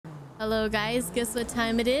Hello guys, guess what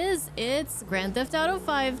time it is? It's Grand Theft Auto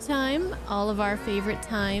 5 time. All of our favorite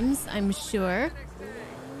times, I'm sure.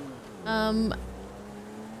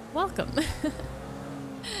 Welcome.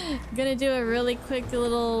 Gonna do a really quick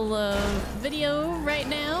little video right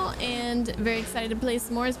now, and very excited to play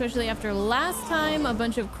some more, especially after last time a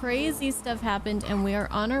bunch of crazy stuff happened and we are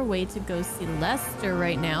on our way to go see Lester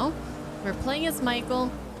right now. We're playing as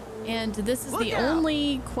Michael, and this is the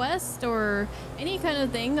only quest or any kind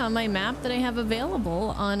of thing on my map that I have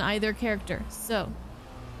available on either character. So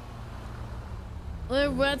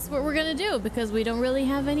that's what we're gonna do, because we don't really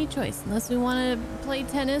have any choice unless we want to play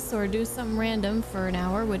tennis or do something random for an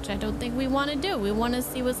hour, which I don't think we want to do. We want to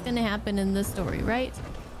see what's gonna happen in the story, right?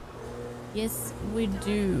 Yes, we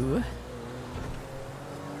do.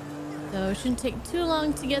 So it shouldn't take too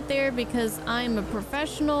long to get there because I'm a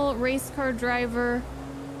professional race car driver.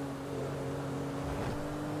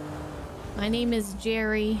 My name is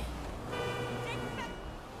Jerry.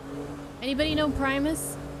 Anybody know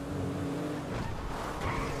Primus?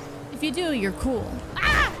 If you do, you're cool.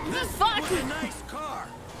 Ah! Fuck! What a nice car.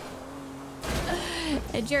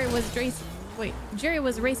 And Jerry was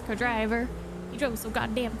a race car driver. He drove so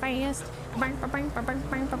goddamn fast. I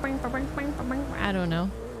don't know.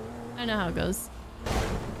 I know how it goes.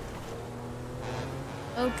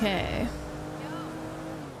 Okay.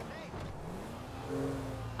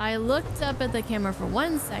 I looked up at the camera for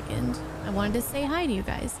 1 second. I wanted to say hi to you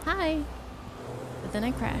guys. Hi. But then I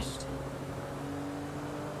crashed.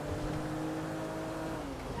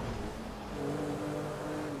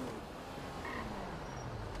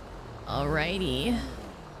 Alrighty.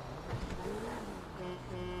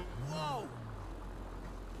 Whoa.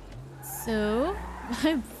 So,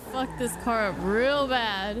 I fucked this car up real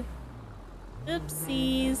bad.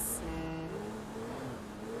 Oopsies.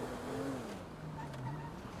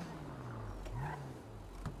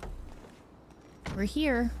 We're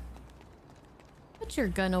here. Put your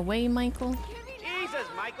gun away, Michael. Jesus,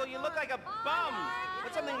 Michael, you look like a bum.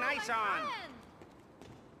 Put something nice on.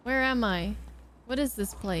 Where am I? What is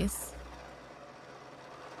this place?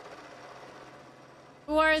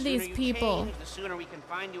 Who are these people? The sooner we can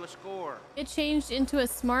find you a score. Get changed into a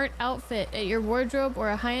smart outfit at your wardrobe or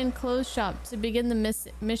a high-end clothes shop to begin the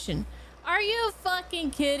mission. Are you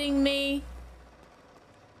fucking kidding me?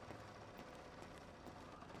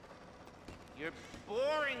 You're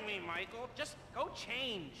boring me, Michael. Just go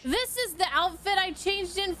change. This is the outfit I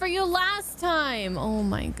changed in for you last time. Oh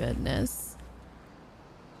my goodness.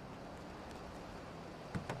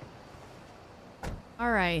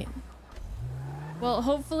 All right. Well,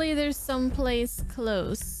 hopefully there's some place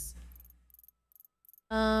close.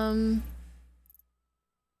 Binko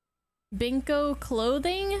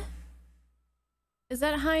clothing? Is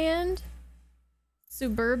that high end?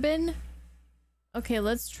 Suburban? Okay,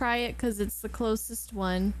 let's try it because it's the closest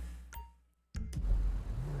one.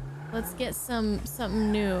 Let's get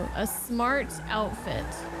something new. A smart outfit.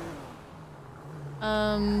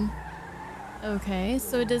 Okay,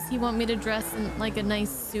 so does he want me to dress in like a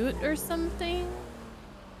nice suit or something?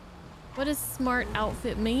 What does smart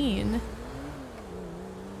outfit mean?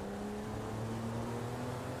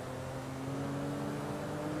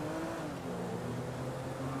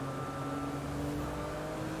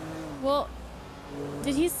 Well,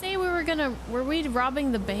 did he say were we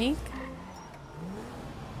robbing the bank?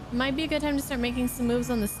 Might be a good time to start making some moves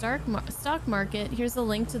on the stock market. Here's a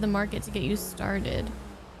link to the market to get you started.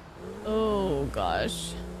 Oh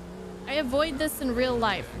gosh. I avoid this in real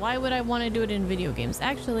life. Why would I want to do it in video games?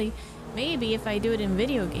 Actually, maybe if I do it in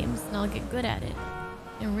video games, then I'll get good at it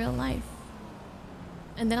in real life.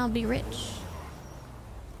 And then I'll be rich.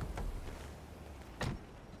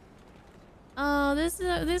 Oh,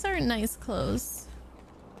 these aren't nice clothes.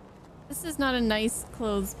 This is not a nice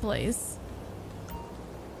clothes place.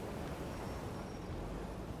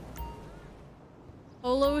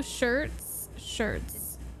 Polo shirts. Did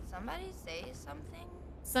somebody say something?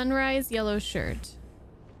 Sunrise yellow shirt.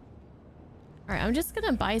 All right, I'm just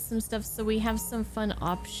gonna buy some stuff so we have some fun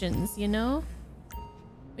options, you know?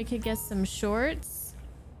 We could get some shorts.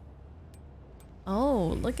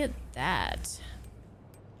 Oh, look at that.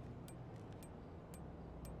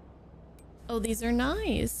 Oh, these are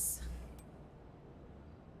nice.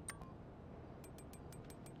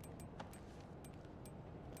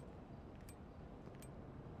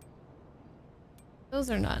 Those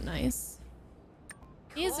are not nice.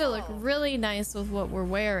 These will look really nice with what we're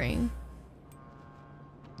wearing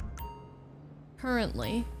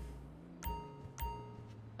currently.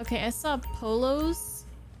 Okay, I saw polos.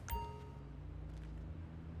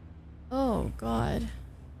 Oh God.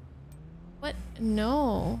 What?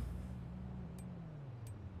 No.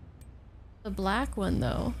 The black one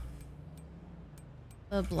though.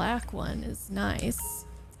 The black one is nice.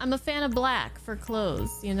 I'm a fan of black for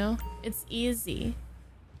clothes, you know? It's easy.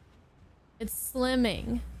 It's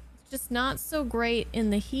slimming. It's just not so great in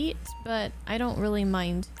the heat, but I don't really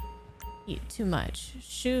mind heat too much.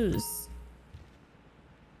 Shoes.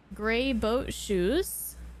 Gray boat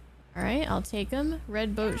shoes. All right, I'll take them.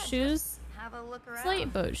 Red boat shoes. Have a look around.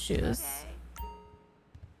 Slate boat shoes. Okay.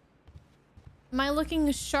 Am I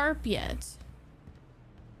looking sharp yet?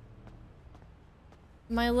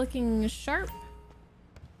 Am I looking sharp?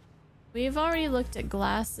 We've already looked at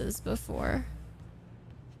glasses before.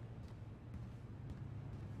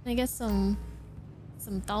 I guess some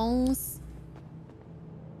thongs.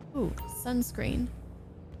 Ooh, sunscreen.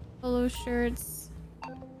 Polo shirts.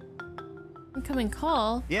 Incoming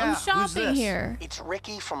call. Yeah, I'm who's shopping this? here. It's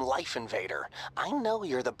Ricky from Life Invader. I know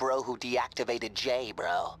you're the bro who deactivated Jay,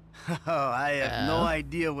 bro. Oh, I have no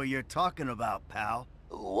idea what you're talking about, pal.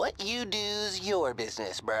 What you do's your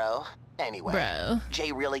business, bro. Anyway, Bro.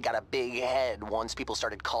 Jay really got a big head once people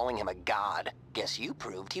started calling him a god. Guess you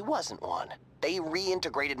proved he wasn't one. They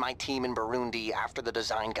reintegrated my team in Burundi after the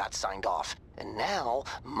design got signed off. And now,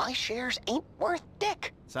 my shares ain't worth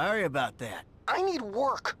dick. Sorry about that. I need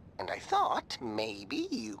work. And I thought maybe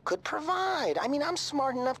you could provide. I mean, I'm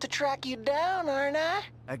smart enough to track you down, aren't I?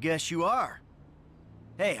 I guess you are.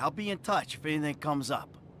 Hey, I'll be in touch if anything comes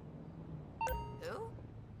up. Who?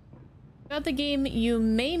 Throughout the game, you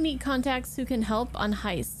may meet contacts who can help on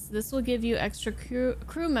heists. This will give you extra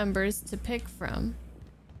crew members to pick from.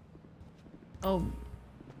 Oh,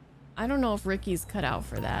 I don't know if Ricky's cut out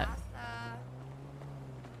for that.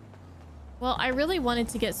 Well, I really wanted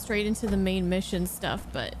to get straight into the main mission stuff,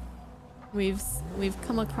 but we've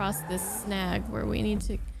come across this snag where we need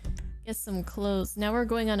to get some clothes. Now we're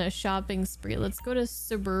going on a shopping spree. Let's go to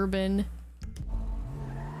Suburban.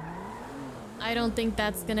 I don't think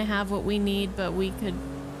that's gonna have what we need, but we could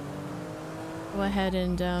go ahead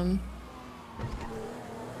and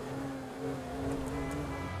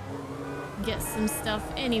get some stuff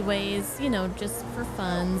anyways, you know, just for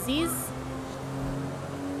funsies.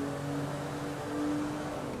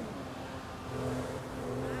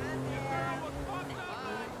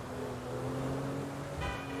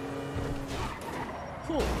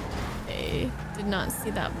 Cool. Okay, did not see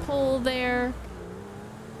that pole there.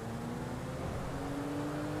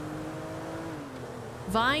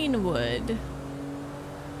 Vinewood.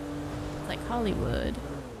 It's like Hollywood.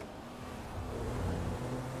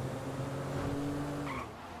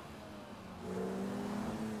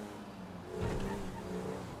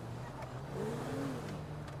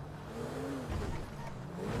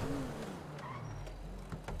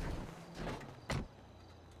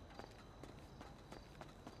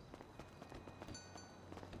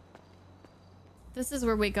 This is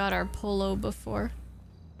where we got our polo before.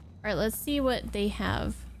 Alright, let's see what they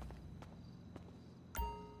have.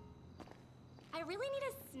 I really need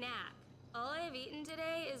a snack. All I've eaten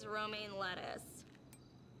today is romaine lettuce.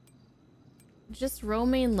 Just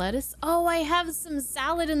romaine lettuce? Oh, I have some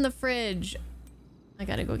salad in the fridge. I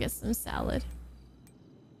gotta go get some salad.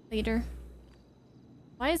 Later.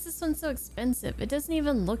 Why is this one so expensive? It doesn't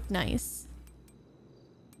even look nice.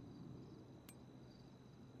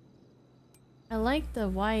 I like the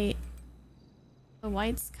white. The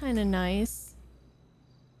white's kind of nice.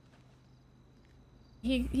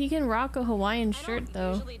 He can rock a Hawaiian shirt though.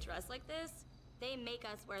 I don't usually dress like this. They make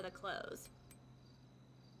us wear the clothes.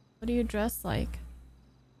 What do you dress like?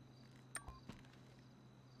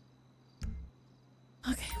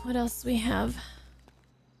 Okay, what else we have?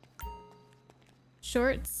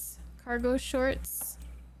 Shorts, cargo shorts.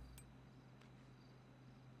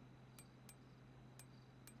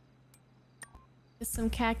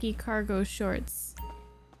 Some khaki cargo shorts.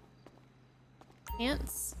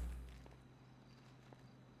 Pants.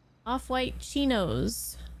 Off-white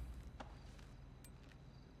chinos.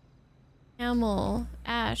 Camel,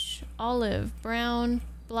 ash, olive, brown,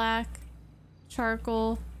 black,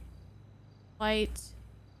 charcoal, white,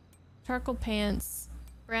 charcoal pants,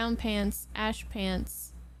 brown pants, ash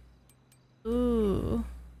pants. Ooh.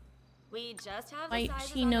 We just have White the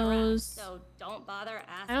sizes chinos. on the rack, so don't bother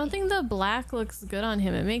asking. I don't think the black looks good on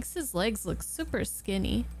him. It makes his legs look super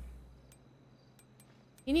skinny.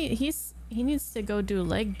 He needs to go do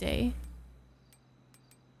leg day.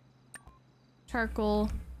 Charcoal.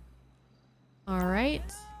 All right.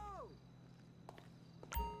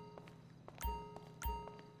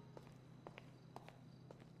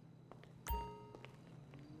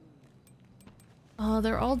 Oh,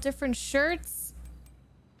 they're all different shirts.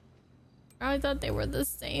 I thought they were the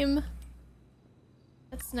same.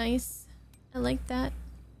 That's nice. I like that.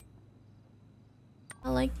 I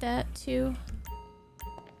like that too.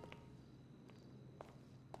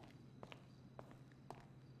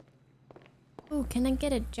 Oh, can I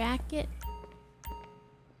get a jacket?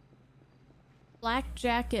 Black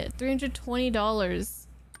jacket, $320.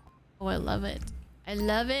 Oh, I love it. I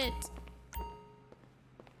love it.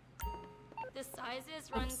 The sizes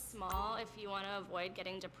run small if you want to avoid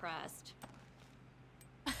getting depressed.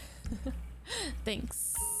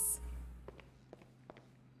 Thanks.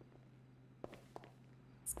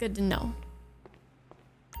 It's good to know.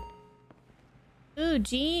 Ooh,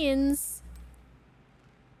 jeans.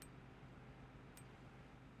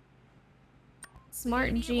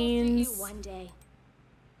 Smart jeans. One day.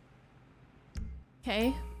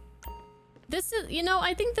 Okay. This is, you know,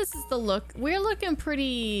 I think this is the look. We're looking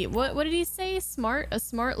pretty, what did he say? Smart? A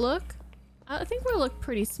smart look? I think we look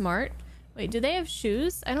pretty smart. Wait, do they have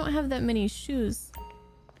shoes? I don't have that many shoes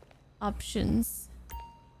options.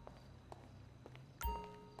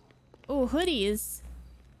 Oh, hoodies.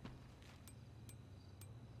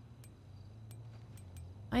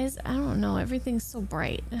 Why is, I don't know, everything's so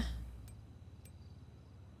bright.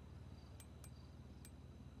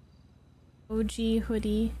 OG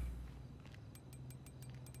hoodie.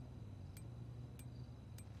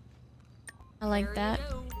 I like that.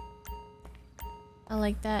 I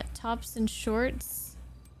like that. Tops and shorts.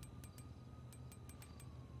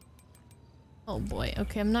 Oh boy.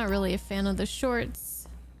 Okay, I'm not really a fan of the shorts.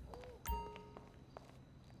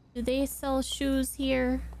 Do they sell shoes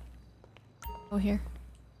here? Oh, here.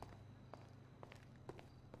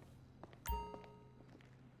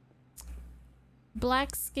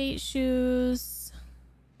 Black skate shoes.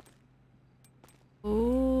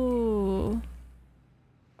 Ooh.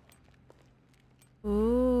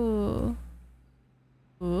 Ooh.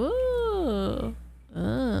 Ooh.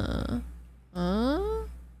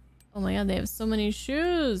 Oh my god, they have so many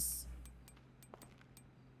shoes.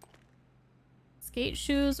 Skate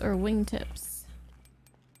shoes or wingtips?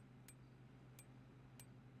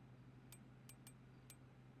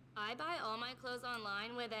 I buy all my clothes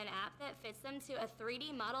online with an app that fits them to a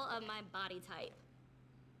 3D model of my body type.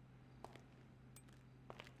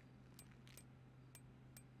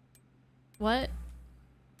 What?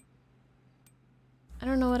 I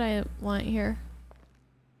don't know what I want here.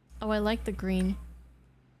 Oh, I like the green.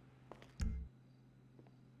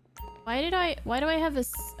 Why do I have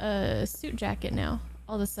a suit jacket now?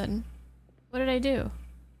 All of a sudden. What did I do?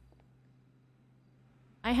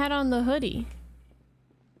 I had on the hoodie.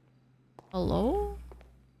 Hello?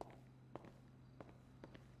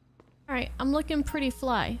 Alright, I'm looking pretty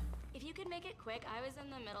fly. If you could make it quick, I was in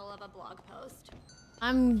the middle of a blog post.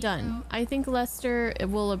 I'm done. I think Lester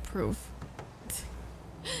will approve.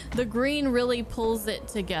 The green really pulls it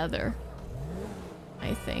together,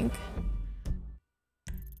 I think.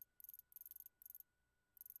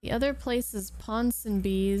 The other place is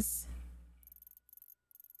Ponsonby's.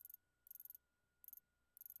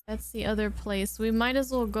 That's the other place. We might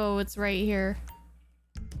as well go. It's right here.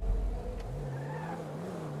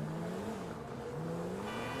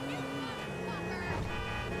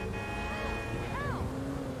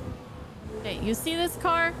 Okay, you see this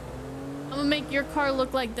car? I'm gonna make your car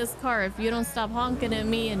look like this car if you don't stop honking at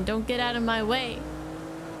me and don't get out of my way.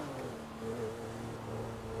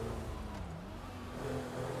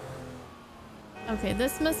 Okay,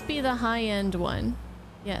 this must be the high-end one.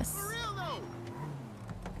 Yes.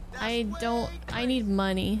 I need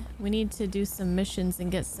money. We need to do some missions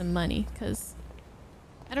and get some money, because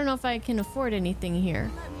I don't know if I can afford anything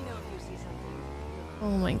here.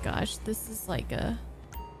 Oh my gosh, this is like a...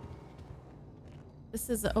 This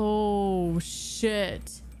is a... Oh,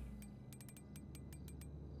 shit.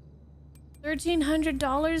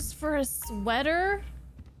 $1,300 for a sweater?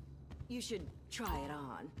 You should try it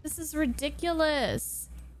on. This is ridiculous.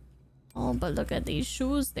 Oh, but look at these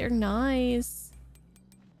shoes. They're nice.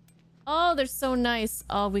 Oh, they're so nice.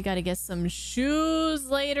 Oh, we gotta get some shoes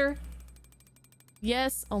later.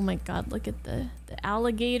 Yes. Oh my god, look at the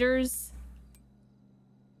alligators.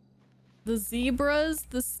 The zebras,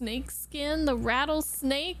 the snake skin, the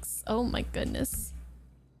rattlesnakes. Oh my goodness.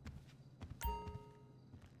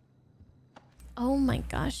 Oh my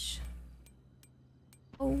gosh.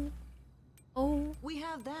 Oh. Oh. We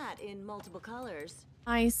have that in multiple colors.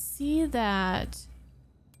 I see that.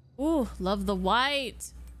 Ooh, love the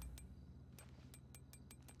white.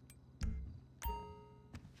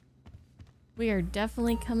 We are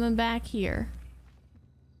definitely coming back here.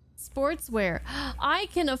 Sportswear. I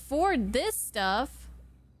can afford this stuff.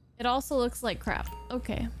 It also looks like crap.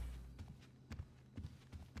 Okay.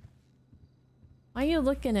 Why are you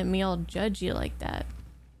looking at me all judgy like that?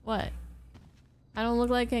 What? I don't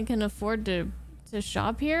look like I can afford to to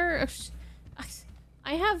shop here?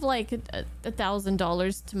 I have like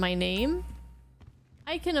 $1,000 to my name.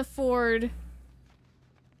 I can afford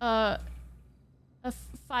a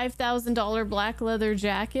 $5,000 black leather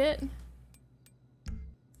jacket.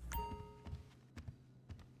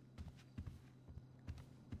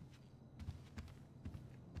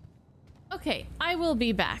 Okay, I will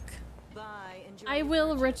be back. Bye. Enjoy I your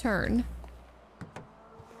will purchase. return.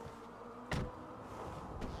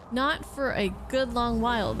 Not for a good long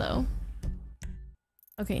while, though.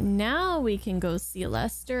 Okay, now we can go see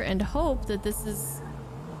Lester and hope that this is...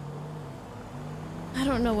 I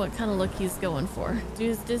don't know what kind of look he's going for.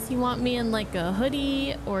 Does he want me in like a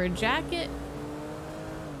hoodie or a jacket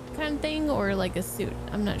kind of thing, or like a suit?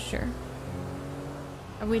 I'm not sure.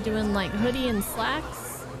 Are we doing like hoodie and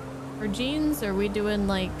slacks or jeans? Or are we doing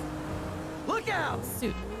like... Look out!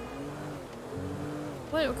 Suit?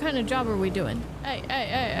 What kind of job are we doing?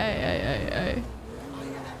 Hey.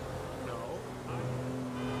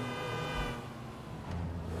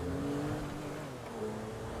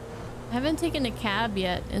 I haven't taken a cab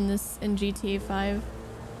yet in GTA 5.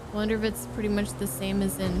 Wonder if it's pretty much the same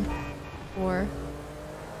as in 4.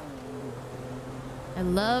 I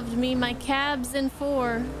loved me my cabs in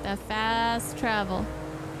 4. That fast travel.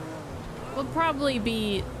 We'll probably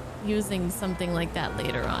be using something like that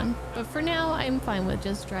later on, but for now I'm fine with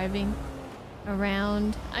just driving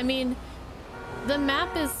around. I mean, the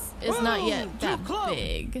map is not yet that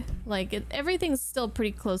big. Like everything's still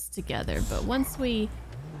pretty close together, but once we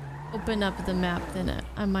open up the map, then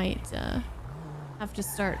I might have to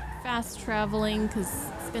start fast traveling, because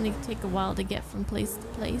it's gonna take a while to get from place to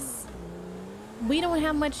place. We don't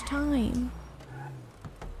have much time.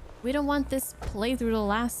 We don't want this playthrough to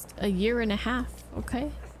last a year and a half,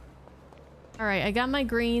 okay? All right, I got my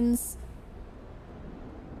greens.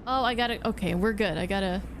 Oh, I gotta... Okay, we're good. We got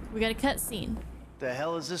a cut scene. The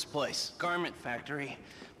hell is this place? Garment factory.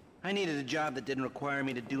 I needed a job that didn't require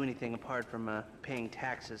me to do anything apart from paying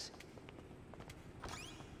taxes.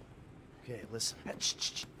 Okay, listen.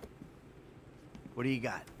 Shh. What do you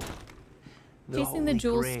got? Chasing the Holy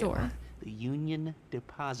jewel Grail, store. The Union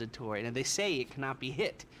Depository. Now, they say it cannot be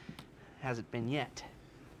hit. Hasn't been yet.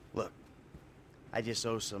 Look, I just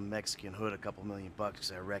owe some Mexican hood a couple $1,000,000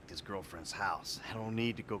 because I wrecked his girlfriend's house. I don't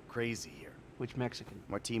need to go crazy here. Which Mexican?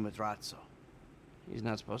 Martín Madrazo. He's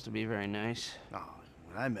not supposed to be very nice. Oh,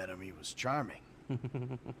 when I met him, he was charming.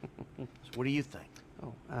 So what do you think?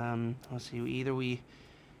 Oh, let's see. Either we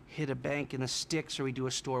hit a bank in the sticks or we do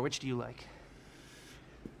a store. Which do you like?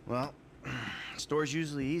 Well, store's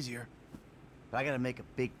usually easier, but I gotta make a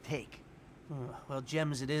big take. Well,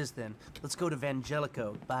 gems it is then. Let's go to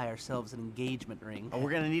Vangelico, buy ourselves an engagement ring. Oh,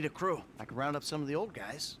 we're gonna need a crew. I can round up some of the old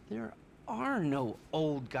guys. There are no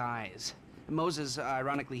old guys. Moses,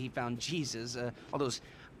 ironically, he found Jesus. All those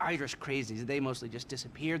Irish crazies, they mostly just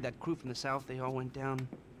disappeared. That crew from the south, they all went down.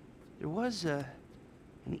 There was an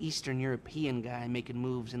Eastern European guy making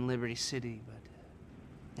moves in Liberty City,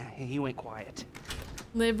 but he went quiet.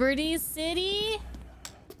 Liberty City?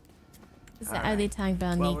 Are they talking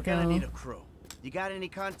about Nico? Well, we're gonna need a crew. You got any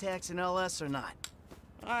contacts in LS or not?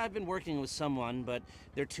 I've been working with someone, but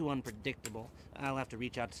they're too unpredictable. I'll have to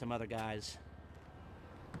reach out to some other guys.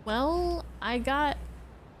 Well, I got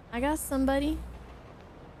somebody.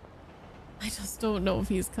 I just don't know if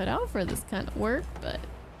he's cut out for this kind of work, but...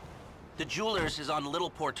 The Jewelers is on Little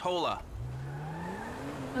Portola.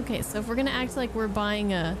 Okay, so if we're gonna act like we're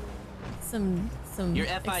buying some Your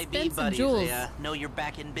FIB expensive buddies, jewels, they know you're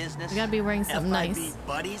back in business. we gotta be wearing something FIB nice.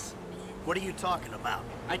 buddies? What are you talking about?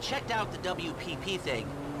 I checked out the WPP thing.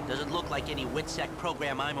 Doesn't look like any WITSEC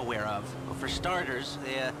program I'm aware of. Well, for starters,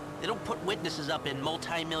 they don't put witnesses up in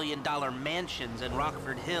multi-million-dollar mansions in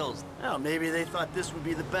Rockford Hills. Well, maybe they thought this would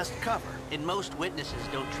be the best cover. And most witnesses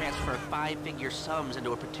don't transfer 5-figure sums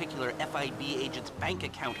into a particular FIB agent's bank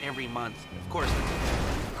account every month. Of course,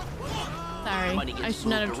 Sorry, money gets I should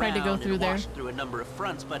not have moved tried to go around through and there. washed through a number of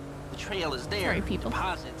fronts, but the trail is there. Sorry, people.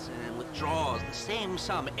 Deposits and withdrawals, the same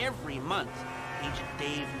sum every month. Agent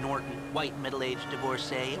Dave Norton, white middle-aged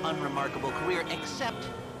divorcee, unremarkable career, except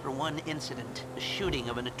for one incident, the shooting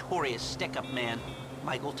of a notorious stick-up man,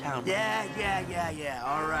 Michael Townley. Yeah,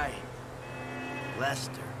 all right.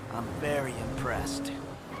 Lester, I'm very impressed.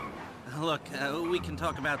 Look, we can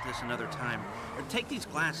talk about this another time. Take these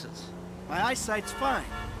glasses. My eyesight's fine.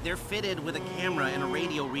 They're fitted with a camera and a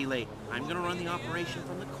radio relay. I'm gonna run the operation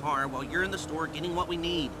from the car while you're in the store getting what we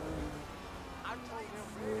need.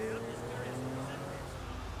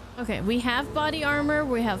 Okay, we have body armor,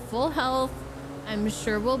 we have full health. I'm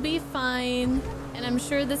sure we'll be fine. And I'm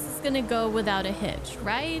sure this is gonna go without a hitch,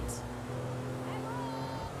 right?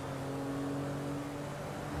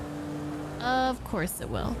 Of course it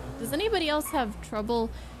will. Does anybody else have trouble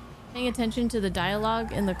paying attention to the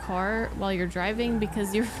dialogue in the car while you're driving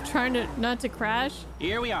because you're trying to not to crash?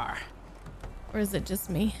 Here we are. Or is it just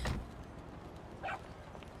me?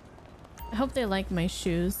 I hope they like my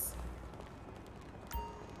shoes.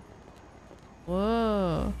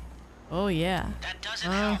 Whoa. Oh yeah. That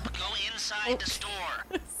doesn't help. Go inside the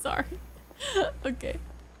store. Sorry. Okay.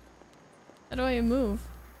 How do I move?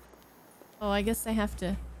 Oh, I guess I have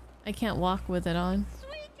to. I can't walk with it on.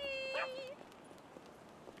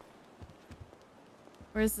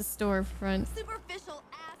 Where's the storefront? Superficial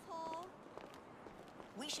asshole.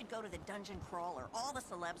 We should go to the dungeon crawler. All the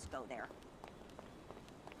celebs go there.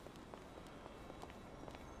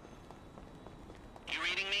 You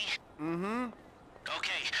reading me? Mm-hmm.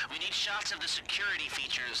 Okay, we need shots of the security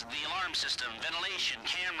features, the alarm system, ventilation,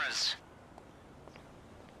 cameras.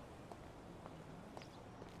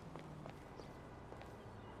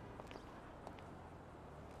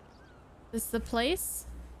 Is this the place?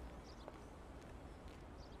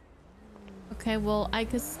 Okay, well, I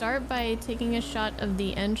could start by taking a shot of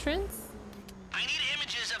the entrance. I need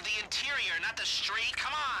images of the interior, not the street.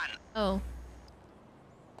 Come on! Oh.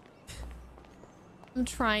 I'm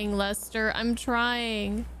trying, Lester. I'm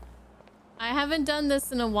trying. I haven't done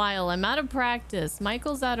this in a while. I'm out of practice.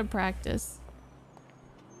 Michael's out of practice.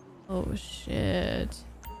 Oh, shit.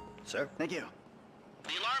 Sir, thank you.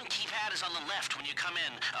 The alarm keypad is on the left when you come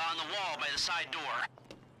in, on the wall by the side door.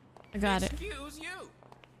 I got it. Excuse you.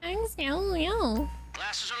 Thanks, yo.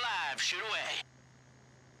 Glasses are live. Shoot away.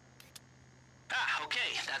 Ah,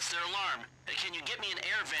 okay. That's their alarm. Can you get me an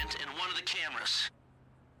air vent in one of the cameras?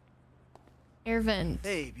 Air vent.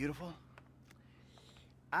 Hey, beautiful.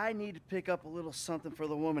 I need to pick up a little something for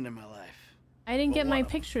the woman in my life. I didn't get my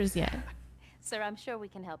pictures yet. Sir, I'm sure we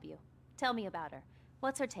can help you. Tell me about her.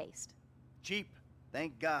 What's her taste? Cheap.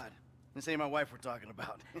 Thank God. This ain't my wife we're talking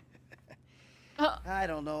about. Oh. I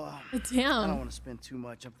don't know. Damn. I don't want to spend too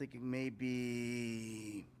much. I'm thinking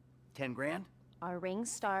maybe 10 grand. Our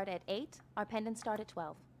rings start at 8. Our pendants start at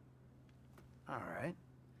 12. All right.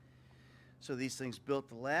 So these things built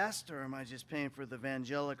to last, or am I just paying for the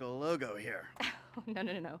Vangelico logo here? Oh,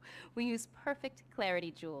 no. We use perfect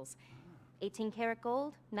clarity jewels. 18 karat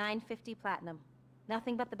gold, 950 platinum.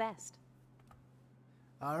 Nothing but the best.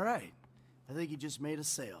 All right. I think you just made a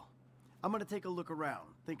sale. I'm gonna take a look around.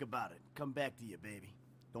 Think about it. Come back to you, baby.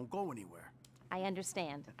 Don't go anywhere. I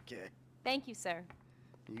understand. Okay. Thank you, sir.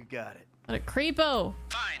 You got it. What a creepo.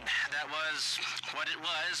 Fine. That was what it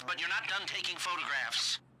was, but you're not done taking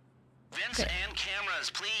photographs. Vents and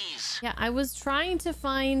cameras, please. Yeah, I was trying to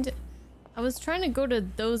go to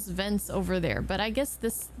those vents over there, but I guess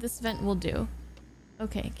this vent will do.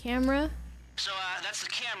 Okay, camera. So, that's the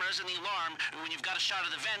cameras and the alarm. When you've got a shot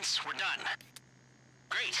of the vents, we're done.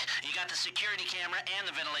 Great. You got the security camera and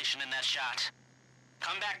the ventilation in that shot.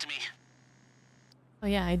 Come back to me. Oh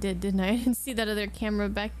yeah, I did, didn't I? I didn't see that other camera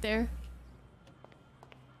back there.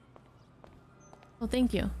 Well,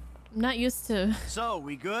 thank you. I'm not used to So,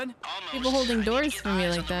 we good? Almost. people holding doors for me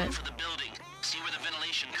eyes like on the that. roof of the building. See where the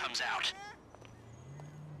ventilation comes out.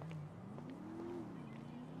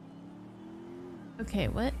 Okay,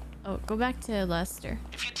 what? Oh, go back to Lester.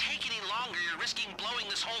 If you take any longer, you're risking blowing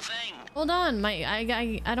this whole thing. Hold on, I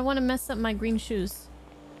don't want to mess up my green shoes.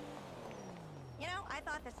 You know, I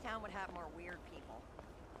thought this town would have more weird people.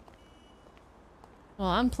 Well,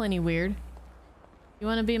 I'm plenty weird. You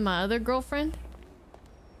want to be my other girlfriend?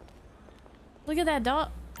 Look at that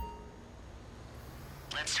dog.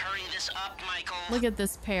 Let's hurry this up, Michael. Look at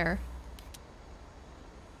this pair.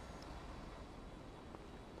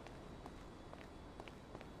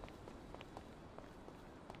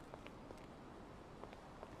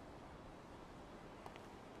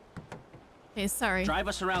 Okay, sorry. Drive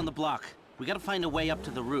us around the block. We gotta find a way up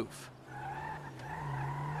to the roof.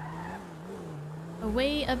 A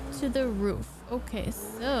way up to the roof. Okay,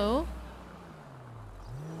 so...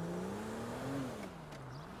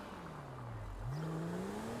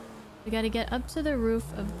 we gotta get up to the roof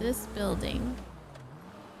of this building.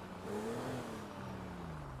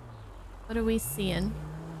 What are we seeing?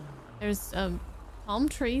 There's palm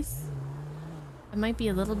trees. It might be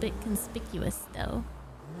a little bit conspicuous though.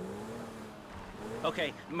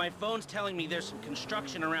 Okay, my phone's telling me there's some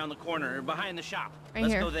construction around the corner, behind the shop. Right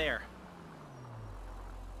Let's here. go there.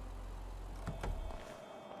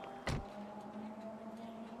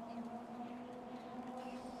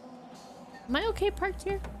 Am I okay parked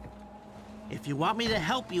here? If you want me to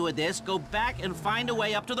help you with this, go back and find a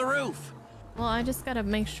way up to the roof. Well, I just gotta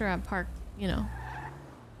make sure I'm parked, you know.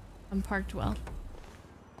 I'm parked well.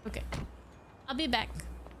 Okay. I'll be back.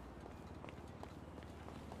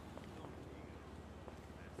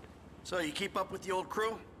 So you keep up with the old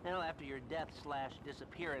crew? Well, after your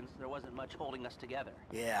death/disappearance, there wasn't much holding us together.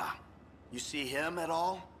 Yeah. You see him at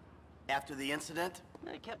all? After the incident?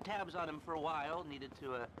 I kept tabs on him for a while. Needed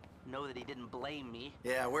to know that he didn't blame me.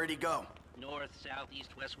 Yeah, where'd he go? North, south,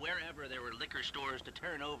 east, west, wherever there were liquor stores to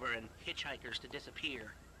turn over and hitchhikers to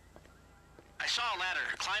disappear. I saw a ladder.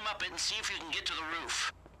 Climb up it and see if you can get to the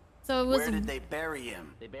roof. So it was. Where did they bury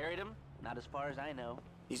him? They buried him? Not as far as I know.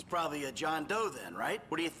 He's probably a John Doe then, right?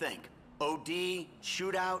 What do you think? OD,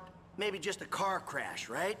 shootout, maybe just a car crash,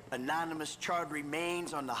 right? Anonymous charred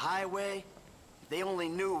remains on the highway. If they only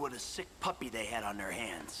knew what a sick puppy they had on their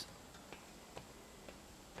hands.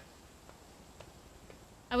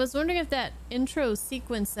 I was wondering if that intro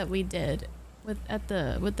sequence that we did with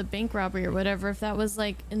the bank robbery or whatever, if that was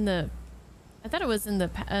like in the, I thought it was in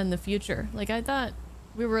the future. Like I thought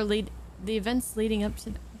we were the events leading up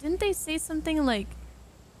to. Didn't they say something like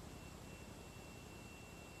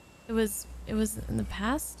it was in the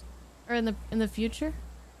past or in the future?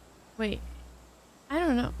 Wait, I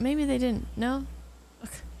don't know. Maybe they didn't. No.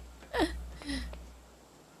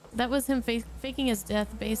 That was him faking his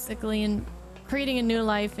death basically and creating a new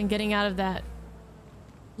life and getting out of that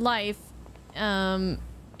life, and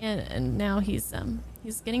now he's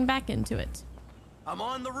getting back into it. I'm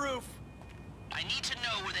on the roof. I need to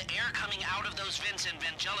know where the air coming out of those vents in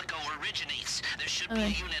Vangelico originates. There should be a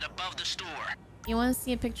unit above the store. You want to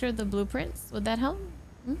see a picture of the blueprints? Would that help?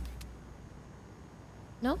 Hmm?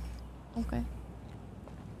 No? Okay.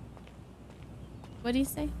 What do you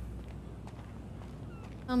say?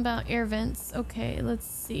 Something about air vents. Okay, let's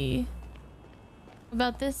see.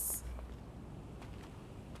 About this?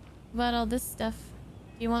 About all this stuff?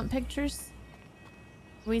 Do you want pictures?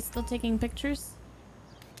 Are we still taking pictures?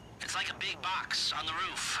 It's like a big box on the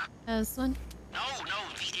roof. This one? No,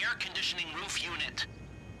 the air conditioning roof unit.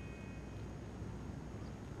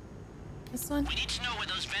 This one? We need to know where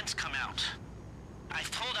those vents come out. I've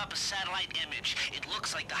pulled up a satellite image. It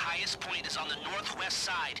looks like the highest point is on the northwest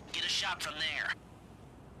side. Get a shot from there.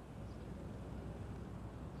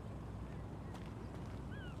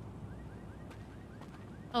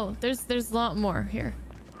 Oh, there's a lot more here.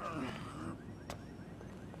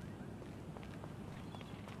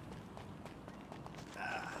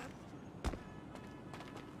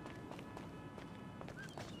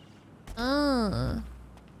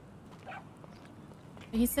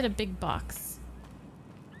 He said a big box.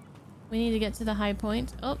 We need to get to the high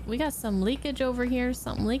point. Oh, we got some leakage over here.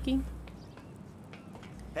 Something leaking.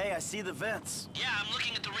 Hey, I see the vents. Yeah, I'm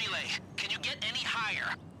looking at the relay. Can you get any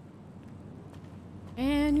higher?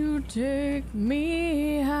 Can you take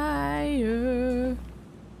me higher?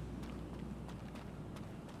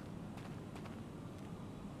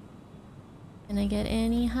 Can I get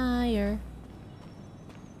any higher?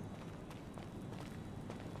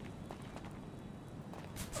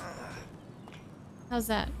 How's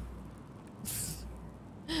that?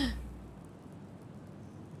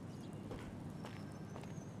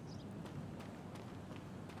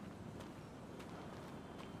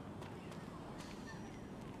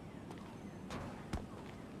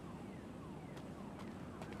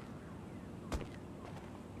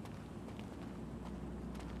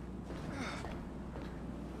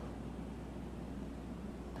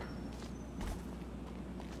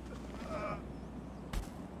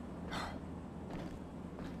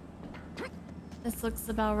 This looks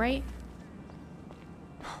about right.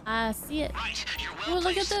 I see it. Right, you're Oh, well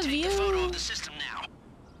look at placed the to take view. a photo of the system now.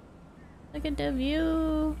 Look at the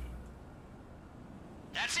view.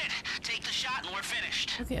 That's it. Take the shot and we're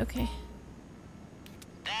finished. Okay.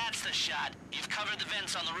 That's the shot. You've covered the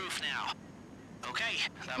vents on the roof now. Okay,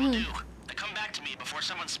 that'll do. Now come back to me before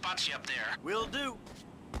someone spots you up there. Will do.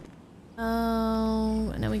 Oh,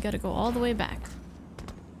 and now we gotta go all the way back.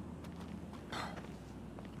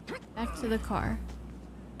 Back to the car.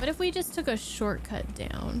 What if we just took a shortcut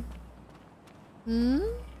down?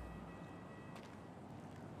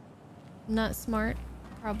 Not smart.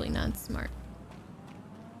 Probably not smart.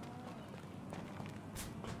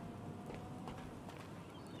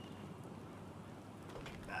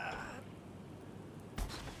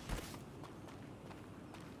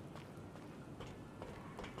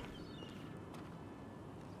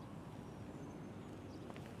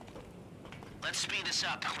 Let's speed this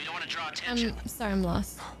up. We don't want to draw attention. I'm sorry, I'm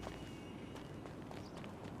lost.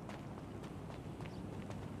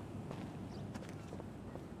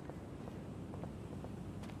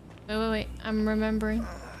 Wait. I'm remembering.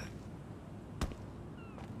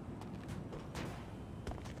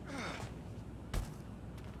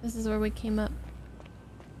 This is where we came up.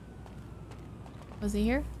 Was he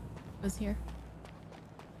here? Was here.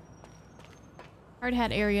 Hard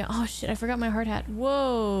hat area. Oh shit, I forgot my hard hat.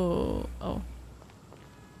 Whoa. Oh.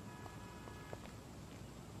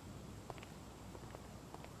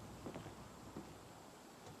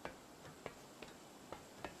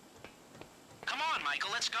 Come on,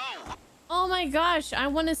 Michael, let's go. Oh my gosh, I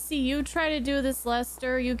want to see you try to do this,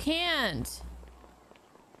 Lester. You can't.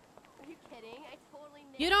 Are you kidding? I totally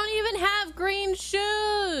nailed You don't even have green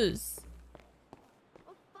shoes.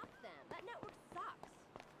 Oh, fuck them. That network sucks.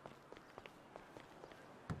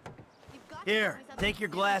 You've got Here, take your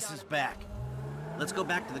glasses back. Let's go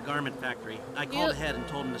back to the garment factory. I called ahead and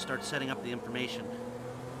told him to start setting up the information.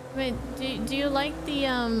 Wait, do you like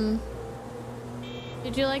the,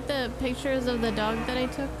 did you like the pictures of the dog that I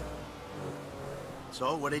took?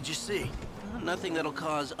 So, what did you see? Nothing that'll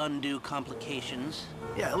cause undue complications.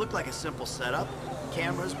 Yeah, it looked like a simple setup.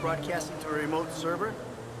 Cameras broadcasting to a remote server.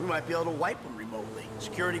 We might be able to wipe them remotely.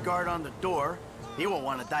 Security guard on the door. He won't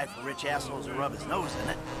want to die for rich assholes who rub his nose in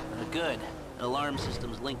it. Good. Alarm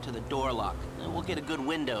system's linked to the door lock. We'll get a good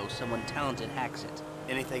window. Someone talented hacks it.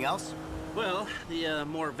 Anything else? Well, the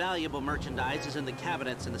more valuable merchandise is in the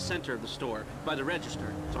cabinets in the center of the store, by the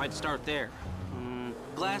register, so I'd start there.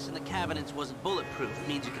 Glass in the cabinets wasn't bulletproof.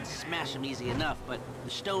 Means you can smash them easy enough, but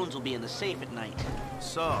the stones will be in the safe at night.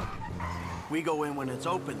 So, we go in when it's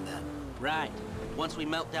open then? Right. Once we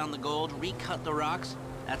melt down the gold, recut the rocks,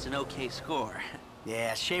 that's an okay score.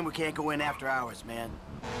 Yeah, shame we can't go in after hours, man.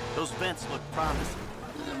 Those vents look promising.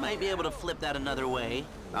 Might be able to flip that another way.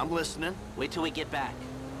 I'm listening. Wait till we get back.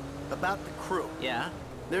 About the crew. Yeah?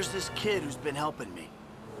 There's this kid who's been helping me.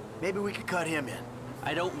 Maybe we could cut him in.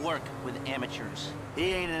 I don't work with amateurs.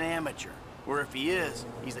 He ain't an amateur. Or if he is,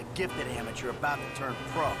 he's a gifted amateur about to turn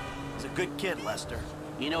pro. He's a good kid, Lester.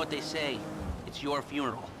 You know what they say. It's your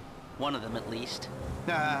funeral. One of them, at least.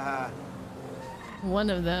 One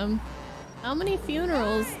of them. How many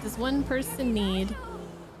funerals does one person need?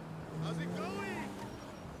 How's it going?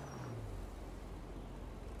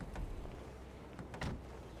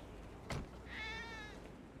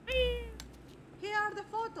 Here are the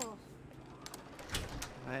photos.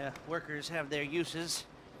 My workers have their uses.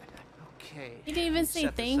 Okay. You didn't even say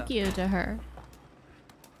thank you to her.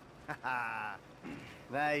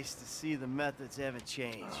 Nice to see the methods haven't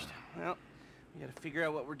changed. Well, we gotta figure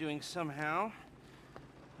out what we're doing somehow.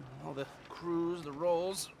 All the crews, the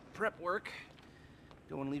rolls, prep work.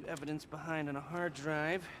 Don't want to leave evidence behind on a hard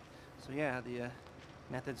drive. So yeah, the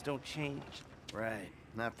methods don't change. Right,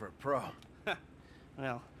 not for a pro.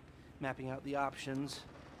 Well, mapping out the options,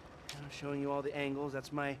 showing you all the angles,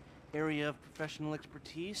 that's my area of professional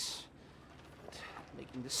expertise. But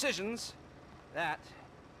making decisions, that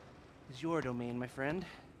is your domain, my friend.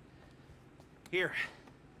 Here.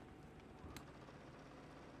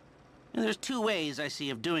 And there's two ways I see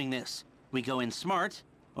of doing this. We go in smart,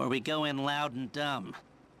 or we go in loud and dumb.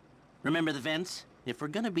 Remember the vents? If we're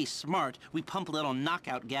gonna be smart, we pump a little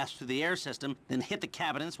knockout gas through the air system, then hit the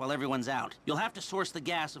cabinets while everyone's out. You'll have to source the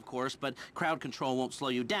gas, of course, but crowd control won't slow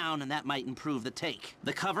you down, and that might improve the take.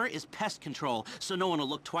 The cover is pest control, so no one will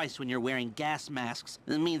look twice when you're wearing gas masks.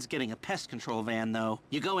 It means getting a pest control van, though.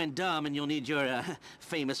 You go in dumb, and you'll need your,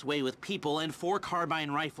 famous way with people and 4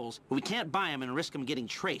 carbine rifles. We can't buy them and risk them getting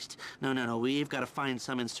traced. No, we've got to find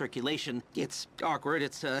some in circulation. It's awkward,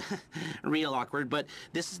 it's, real awkward, but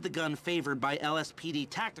this is the gun favored by LSPD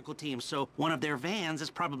tactical teams, so one of their vans is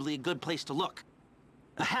probably a good place to look.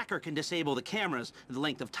 A hacker can disable the cameras. The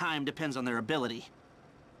length of time depends on their ability.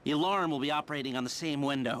 The alarm will be operating on the same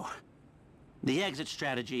window. The exit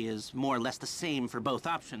strategy is more or less the same for both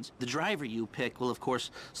options. The driver you pick will, of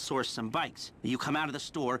course, source some bikes. You come out of the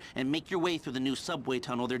store and make your way through the new subway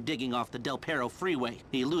tunnel they're digging off the Del Perro freeway.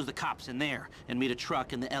 You lose the cops in there and meet a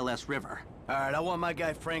truck in the LS River. All right, I want my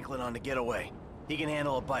guy Franklin on the getaway. He can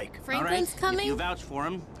handle a bike. Franklin's coming? If you vouch for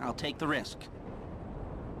him, I'll take the risk.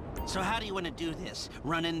 So how do you want to do this?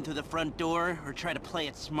 Run in through the front door or try to play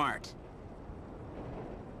it smart?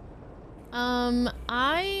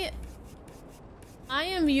 I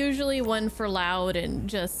am usually one for loud and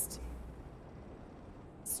just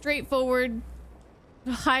straightforward,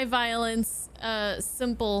 high violence,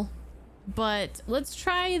 simple, but let's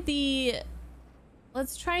try the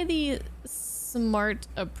smart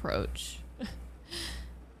approach.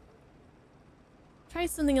 Try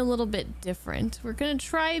something a little bit different. We're gonna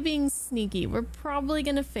try being sneaky. We're probably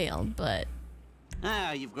gonna fail, but...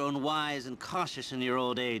 You've grown wise and cautious in your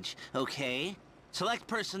old age. Okay. Select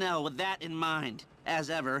personnel with that in mind. As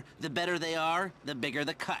ever, the better they are, the bigger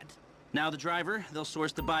the cut. Now the driver, they'll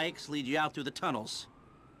source the bikes, lead you out through the tunnels.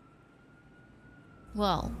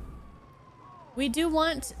 Well, we do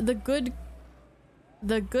want the good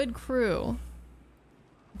crew,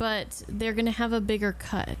 but they're gonna have a bigger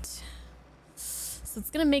cut. So it's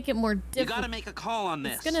gonna make it more difficult. You gotta make a call on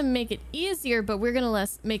this. It's gonna make it easier, but we're gonna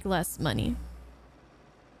make less money.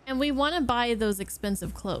 And we want to buy those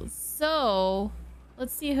expensive clothes. So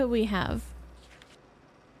let's see who we have.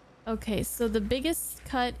 Okay, so the biggest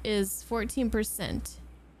cut is 14%.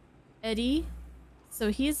 Eddie. So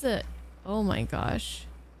he's a... Oh my gosh.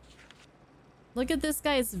 Look at this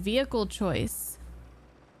guy's vehicle choice.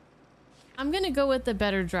 I'm gonna go with the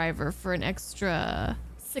better driver for an extra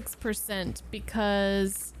 6%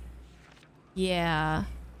 because... Yeah.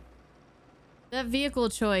 That vehicle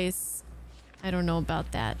choice... I don't know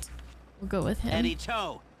about that. We'll go with him. Eddie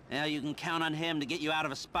Toe. Now you can count on him to get you out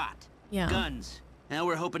of a spot. Yeah. Guns. Now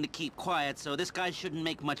we're hoping to keep quiet, so this guy shouldn't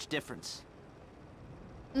make much difference.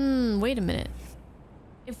 Wait a minute.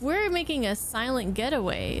 If we're making a silent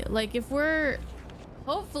getaway, like if we're...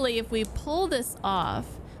 Hopefully if we pull this off,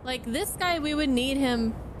 like this guy, we would need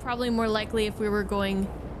him probably more likely if we were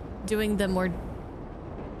doing the more...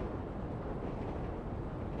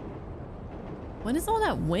 What is all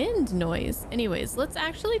that wind noise? Anyways, let's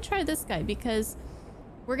actually try this guy because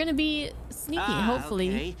we're gonna be sneaky, hopefully.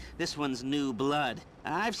 Okay. This one's new blood.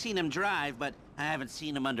 I've seen him drive, but I haven't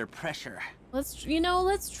seen him under pressure. Let's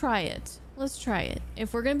try it. Let's try it.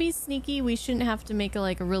 If we're gonna be sneaky, we shouldn't have to make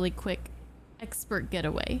a really quick expert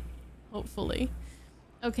getaway. Hopefully.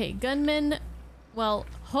 Okay, gunman. Well,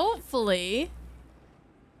 hopefully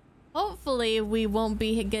we won't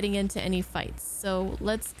be getting into any fights. So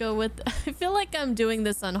let's go with... I feel like I'm doing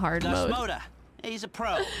this on hard mode. Moda. He's a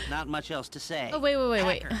pro. Not much else to say. Oh,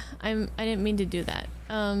 wait. I didn't mean to do that.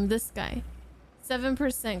 This guy.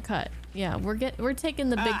 7% cut. Yeah, we're taking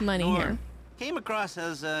the big money here. Came across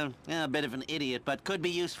as a bit of an idiot, but could be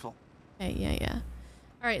useful. Okay, yeah.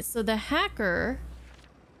 All right, so the hacker...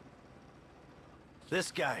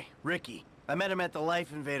 This guy, Ricky. I met him at the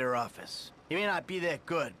Life Invader office. He may not be that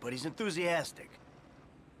good, but he's enthusiastic.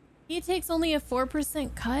 He takes only a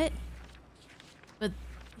 4% cut? But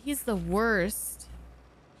he's the worst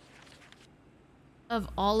of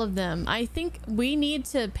all of them. I think we need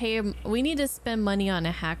to pay him. We need to spend money on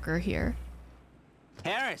a hacker here.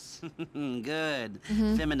 Harris. Good.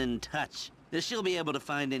 Feminine touch. She'll be able to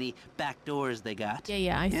find any back doors they got.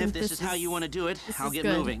 Yeah, I think if this is how you want to do it, I'll get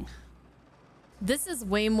moving. This is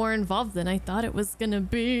way more involved than I thought it was gonna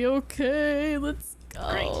be. Okay, let's go.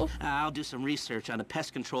 Great. I'll do some research on a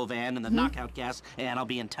pest control van and the knockout gas, and I'll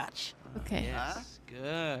be in touch. Okay. Yes.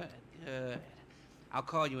 Good. I'll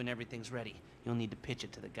call you when everything's ready. You'll need to pitch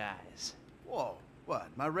it to the guys. Whoa, what?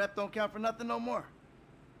 My rep don't count for nothing no more?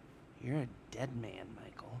 You're a dead man,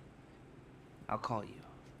 Michael. I'll call you.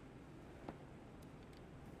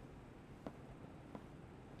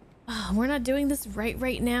 We're not doing this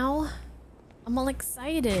right now. I'm all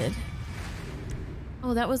excited.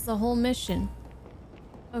 Oh, that was the whole mission.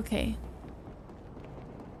 Okay.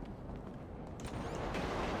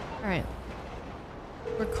 All right.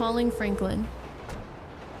 We're calling Franklin.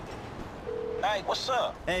 Hey, what's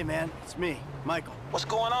up? Hey, man, it's me, Michael. What's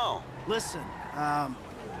going on? Listen,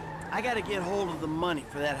 I gotta get hold of the money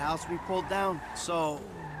for that house we pulled down, so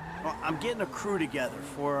I'm getting a crew together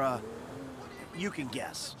for, you can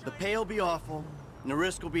guess. The pay will be awful, and the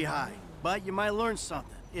risk will be high, but you might learn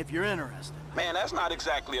something if you're interested. Man, that's not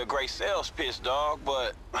exactly a great sales pitch, dog,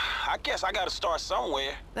 but I guess I gotta start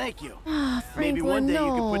somewhere. Thank you. Franklin, maybe one day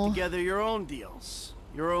you can put together your own deals,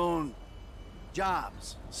 your own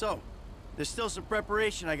jobs. So, there's still some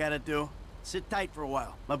preparation I gotta do. Sit tight for a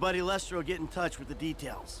while. My buddy Lester will get in touch with the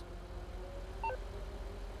details.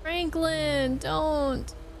 Franklin,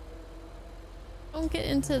 don't get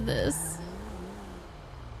into this.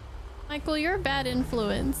 Michael, you're a bad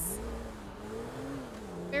influence.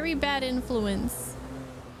 Very bad influence.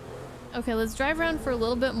 Okay, let's drive around for a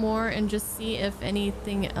little bit more and just see if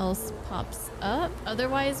anything else pops up.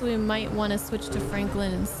 Otherwise, we might want to switch to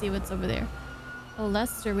Franklin and see what's over there. Oh,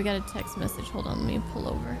 Lester, we got a text message. Hold on, let me pull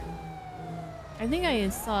over. I think I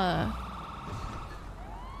saw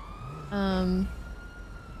a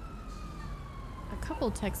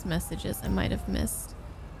couple text messages I might have missed.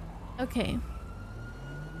 Okay.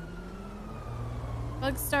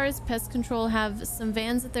 Bugstar's Pest Control have some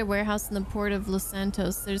vans at their warehouse in the port of Los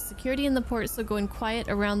Santos. There's security in the port, so go in quiet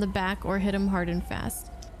around the back or hit them hard and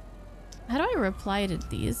fast. How do I reply to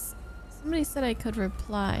these? Somebody said I could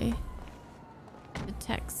reply to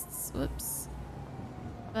texts. Whoops.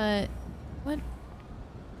 But what?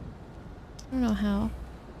 I don't know how.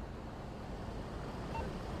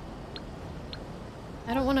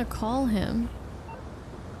 I don't want to call him.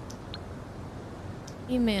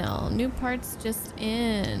 Email. New parts just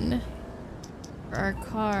in. For our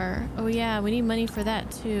car. Oh yeah, we need money for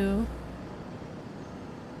that too.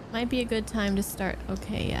 Might be a good time to start.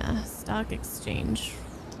 Okay, yeah. Stock exchange.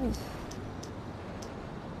 Ooh.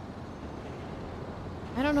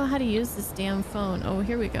 I don't know how to use this damn phone. Oh,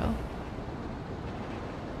 here we go.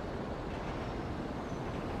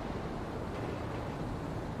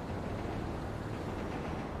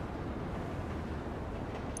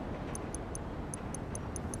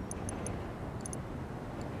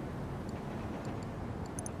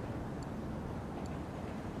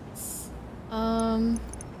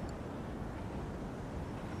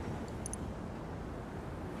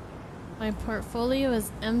 My portfolio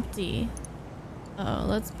is empty. Oh,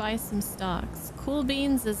 let's buy some stocks. Cool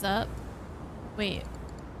Beans is up. Wait.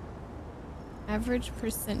 Average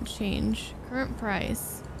percent change. Current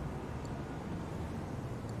price.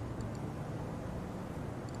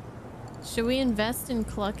 Should we invest in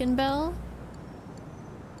Cluckenbell?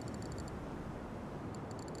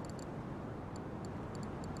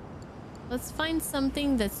 Let's find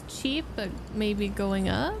something that's cheap but maybe going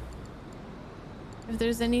up. If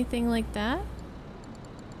there's anything like that.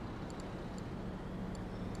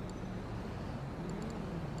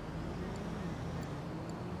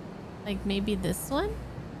 Like maybe this one?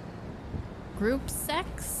 Group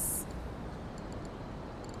sex?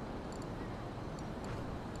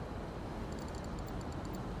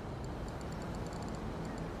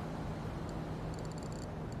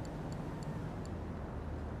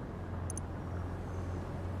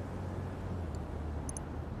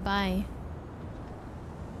 Buy.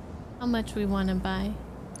 How much we want to buy?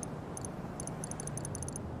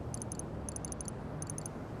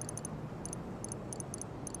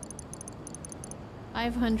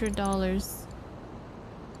 $500.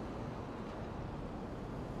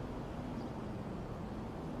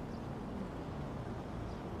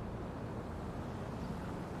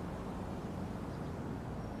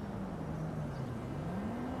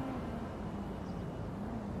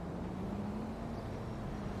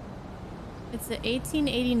 It's at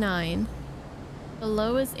 1889. The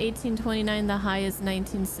low is 1829, the high is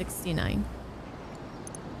 1969.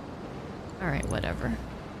 Alright, whatever.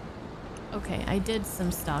 Okay, I did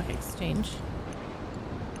some stock exchange.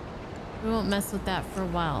 We won't mess with that for a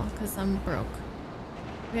while, because I'm broke.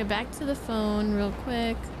 Okay, back to the phone real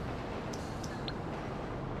quick.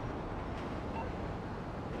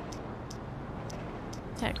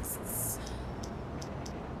 Texts.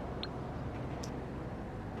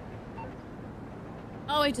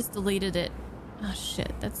 Oh, I just deleted it. Oh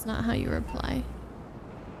shit, that's not how you reply.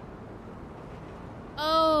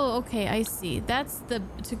 Oh, okay, I see. That's the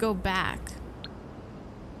to go back.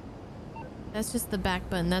 That's just the back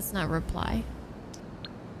button. That's not reply.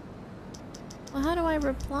 Well, how do I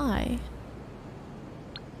reply?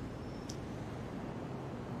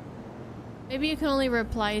 Maybe you can only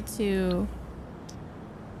reply to...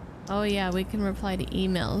 Oh yeah, we can reply to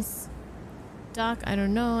emails. Doc, I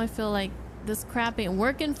don't know. I feel like this crap ain't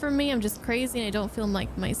working for me. I'm just crazy and I don't feel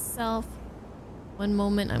like myself. One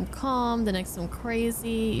moment I'm calm, the next I'm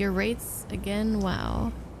crazy. Your rates again?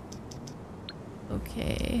 Wow.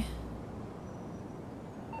 Okay.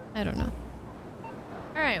 I don't know.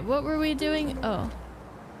 Alright, what were we doing? Oh.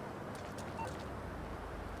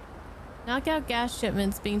 Knock out gas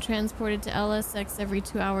shipments being transported to LSX every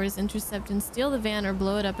 2 hours. Intercept and steal the van or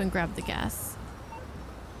blow it up and grab the gas.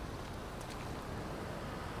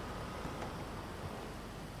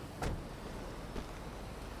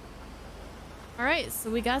 Alright, so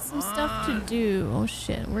we got some stuff to do. Oh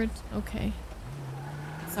shit, we're okay.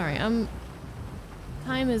 Sorry,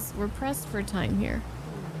 we're pressed for time here.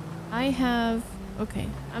 I have, okay,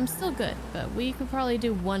 I'm still good, but we could probably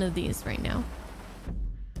do one of these right now.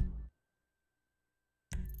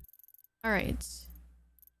 Alright.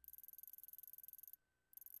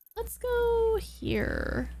 Let's go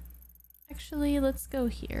here. Actually, let's go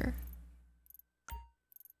here.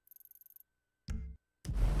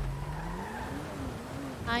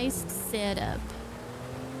 Heist setup.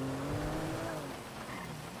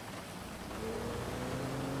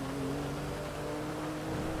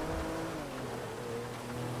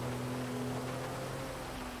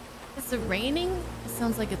 Is it raining? It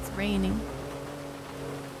sounds like it's raining.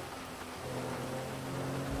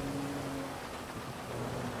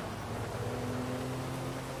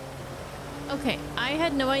 Okay, I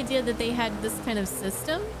had no idea that they had this kind of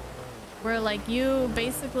system where like you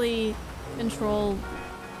basically control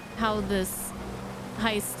how this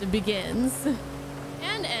heist begins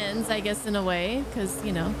and ends, I guess, in a way, because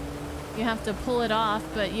you know you have to pull it off,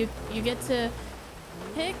 but you get to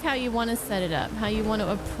pick how you want to set it up, how you want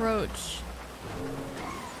to approach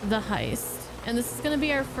the heist. And this is going to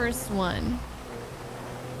be our first one.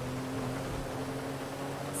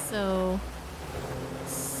 So,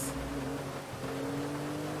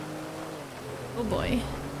 oh boy.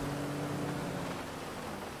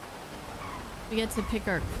 We get to pick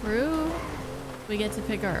our crew. We get to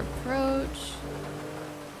pick our approach.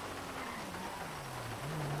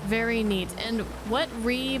 Very neat. And what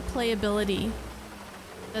replayability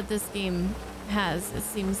that this game has, it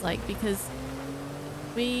seems like, because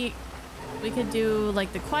we could do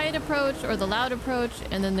like the quiet approach or the loud approach,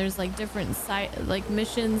 and then there's like different like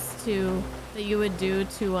missions that you would do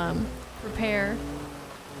to prepare.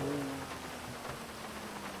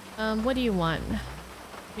 What do you want,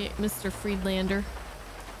 Mr. Friedlander?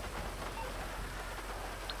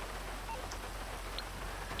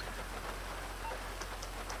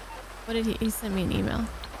 What did he sent me an email.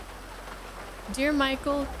 Dear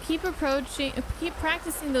Michael, keep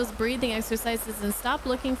practicing those breathing exercises and stop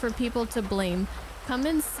looking for people to blame. Come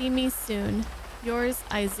and see me soon. Yours,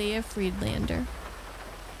 Isaiah Friedlander.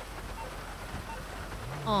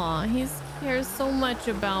 Aw, he cares so much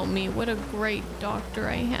about me. What a great doctor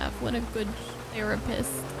I have. What a good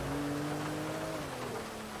therapist.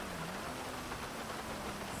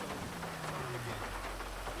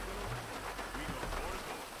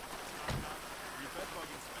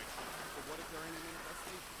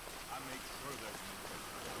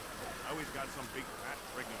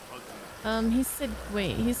 He said,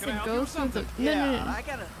 wait, he said go through the... No. I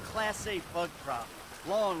got a Class A bug problem.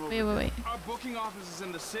 Long Wait. Our booking office is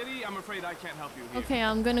in the city. I'm afraid I can't help you here. Okay,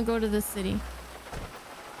 I'm gonna go to the city.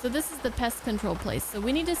 So this is the pest control place. So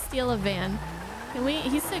we need to steal a van. Can we...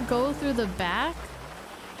 He said go through the back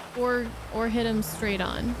or hit him straight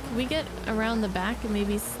on. Can we get around the back and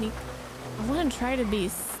maybe sneak... I want to try to be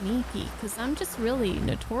sneaky because I'm just really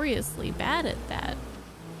notoriously bad at that.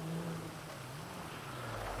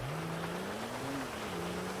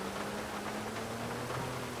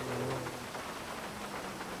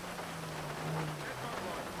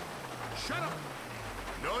 Shut up!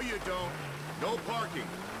 No, you don't. No parking.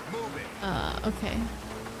 Move it. Okay.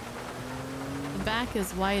 The back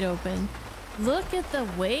is wide open. Look at the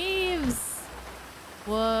waves.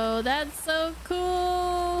 Whoa, that's so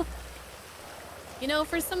cool. You know,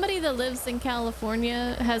 for somebody that lives in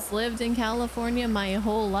California, has lived in California my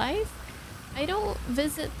whole life, I don't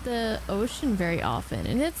visit the ocean very often.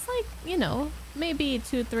 And it's like, you know, maybe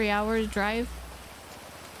 2-3 hours drive.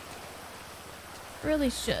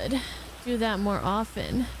 Really should do that more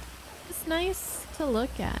often. It's nice to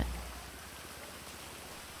look at.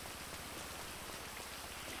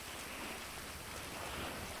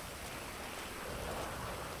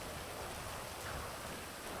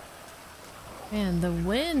 Man, the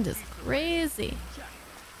wind is crazy.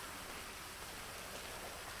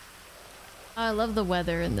 Oh, I love the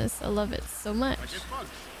weather in this. I love it so much.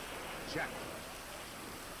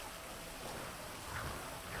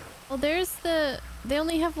 Well, there's the... They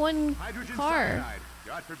only have one car.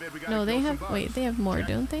 No, they have... Wait, they have more,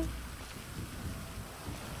 don't they?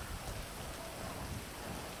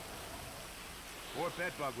 Poor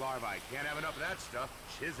bedbug larvae. Can't have enough of that stuff.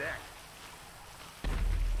 Chizek.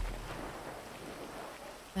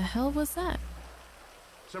 The hell was that?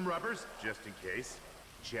 Some rubbers, just in case.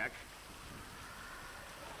 Check.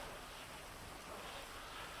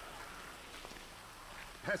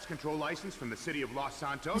 Pest control license from the city of Los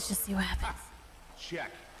Santos. Let's just see what happens.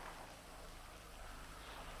 Check.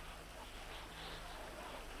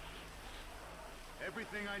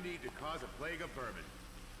 Everything I need to cause a plague of vermin.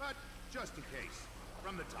 But just in case,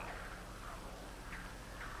 from the top.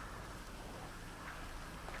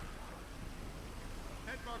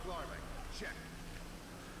 Bedbug larvae, check.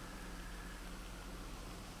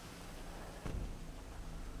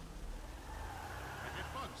 I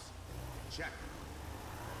get bugs. Check.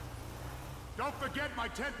 Don't forget my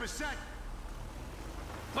 10%.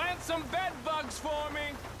 Plant some bed bugs for me.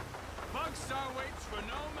 Bugstar waits for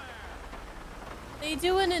no man. They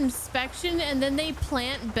do an inspection and then they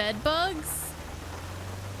plant bed bugs?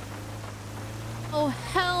 Oh,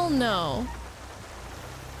 hell no.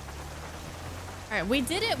 All right, we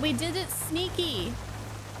did it. We did it sneaky.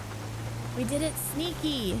 We did it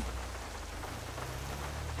sneaky.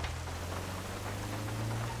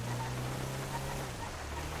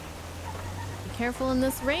 Be careful in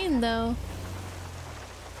this rain, though.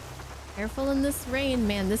 Careful in this rain,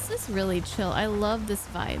 man. This is really chill. I love this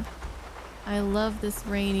vibe. I love this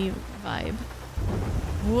rainy vibe.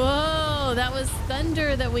 Whoa, that was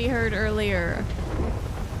thunder that we heard earlier.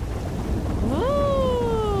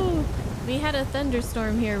 Woo! We had a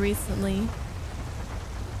thunderstorm here recently.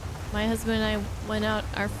 My husband and I went out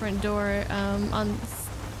our front door,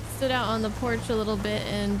 stood out on the porch a little bit,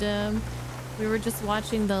 and we were just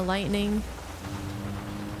watching the lightning.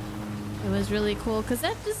 It was really cool because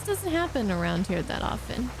that just doesn't happen around here that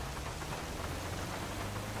often.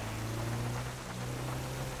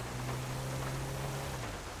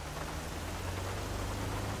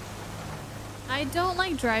 I don't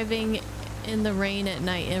like driving in the rain at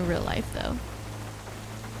night in real life though.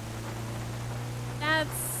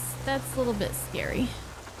 That's a little bit scary.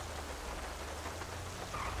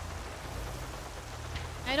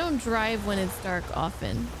 I don't drive when it's dark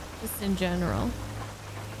often, just in general.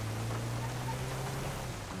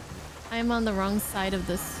 I'm on the wrong side of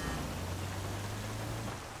this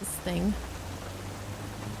thing.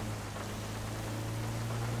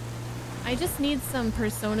 I just need some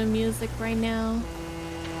Persona music right now.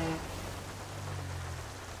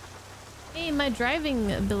 Hey, my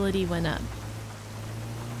driving ability went up.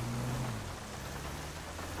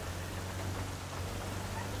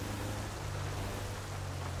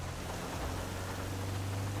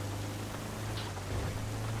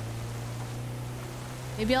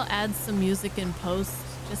 Maybe I'll add some music in post,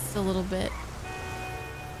 just a little bit.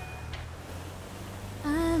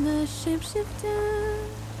 I'm a shapeshifter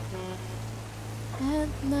at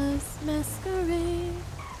love's masquerade.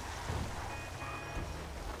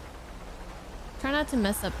 Try not to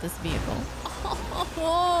mess up this vehicle.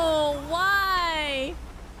 Oh, why?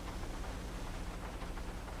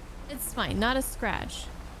 It's fine, not a scratch.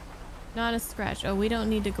 Not a scratch. Oh, we don't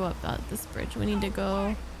need to go up this bridge. We need to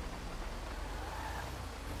go...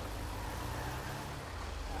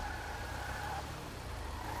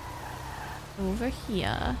 over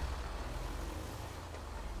here.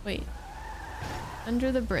 Wait.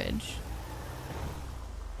 Under the bridge.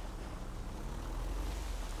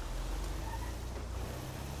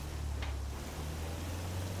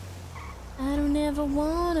 I don't ever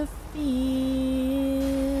wanna feel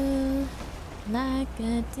like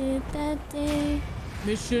I did that day.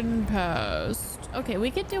 Mission passed. Okay,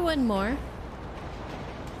 we could do one more.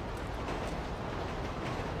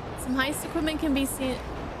 Some heist equipment can be seen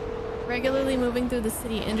regularly moving through the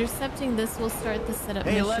city. Intercepting this will start the setup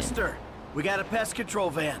mission. Hey, Lester. We got a pest control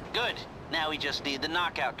van. Good. Now we just need the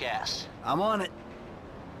knockout gas. I'm on it.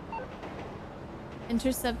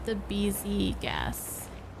 Intercept the BZ gas.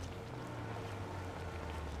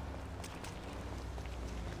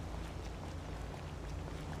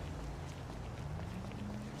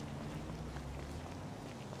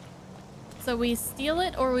 So we steal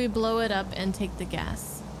it or we blow it up and take the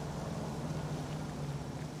gas.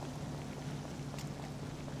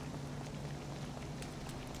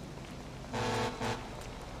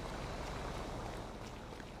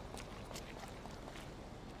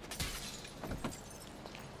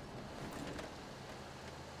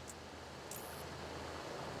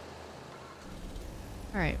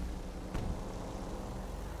 All right.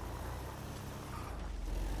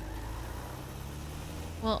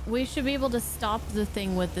 Well, we should be able to stop the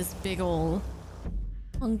thing with this big ol'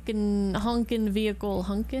 honkin' vehicle.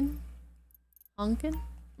 Honkin'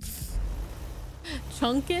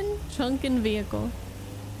 chunkin' vehicle.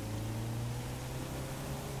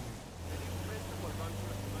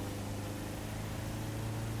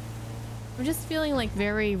 I'm just feeling like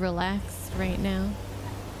very relaxed right now.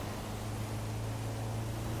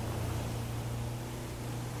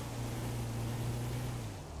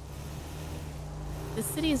 The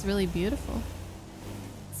city is really beautiful,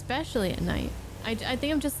 especially at night. I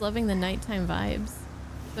think I'm just loving the nighttime vibes.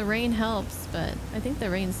 The rain helps, but I think the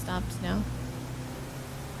rain stopped now.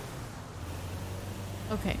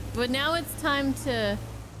 Okay, but now it's time to...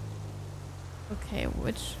 Okay,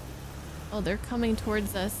 which... Oh, they're coming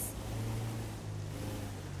towards us.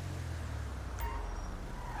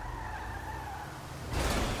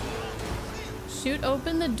 Shoot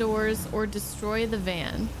open the doors or destroy the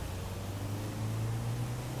van.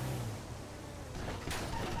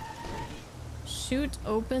 Shoot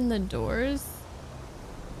open the doors.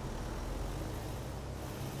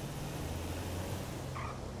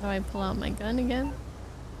 Do I pull out my gun again?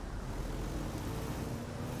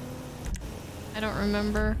 I don't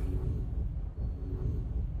remember.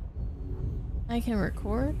 I can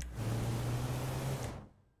record.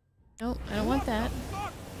 Nope, I don't want that.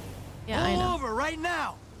 Yeah, I know. Pull over right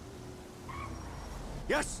now.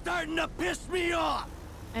 You're starting to piss me off.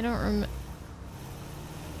 I don't remember.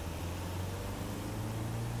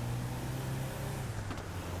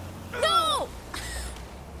 No!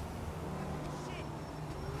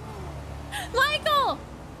 Michael!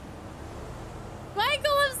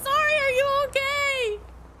 Michael, I'm sorry. Are you okay?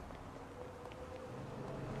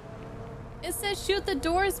 It says shoot the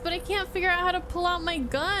doors, but I can't figure out how to pull out my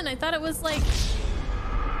gun. I thought it was like...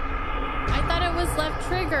 I thought it was left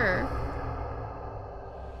trigger.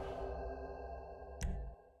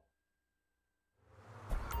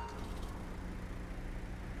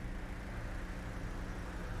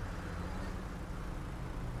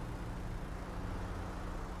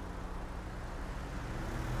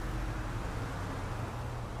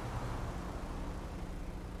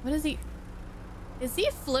 What is he? Is he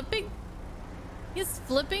flipping? He's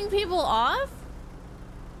flipping people off?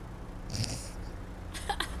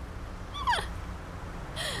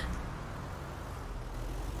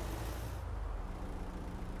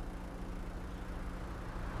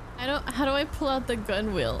 How do I pull out the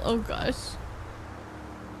gun wheel? Oh gosh.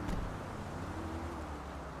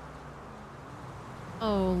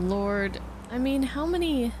 Oh Lord. I mean, how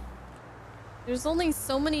many? There's only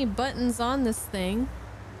so many buttons on this thing.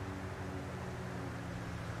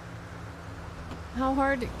 How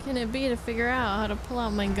hard can it be to figure out how to pull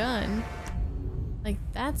out my gun? Like,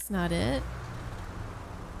 that's not it.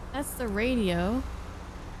 That's the radio.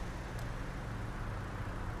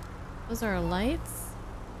 Those are lights.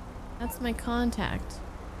 That's my contact.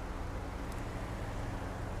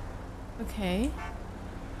 Okay.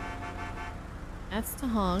 That's to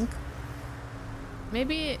honk.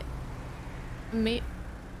 Maybe... Is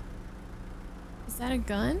that a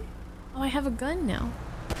gun? Oh, I have a gun now.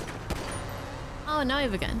 Oh, now I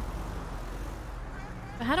have a gun.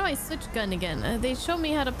 But how do I switch gun again? They showed me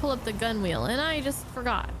how to pull up the gun wheel, and I just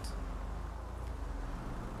forgot.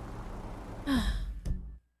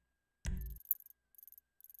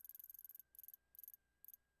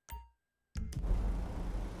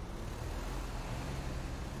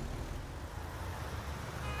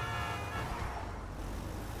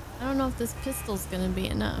 I don't know if this pistol's gonna be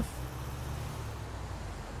enough.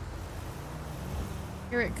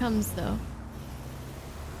 Here it comes, though.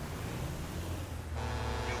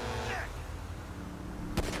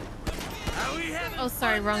 Oh,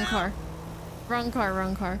 sorry, wrong car. Wrong car,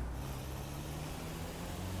 wrong car.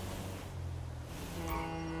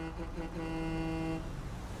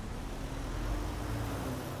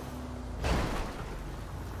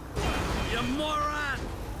 You moron!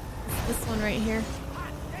 This one right here.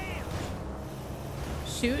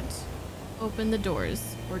 Shoot, open the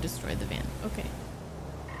doors, or destroy the van. Okay.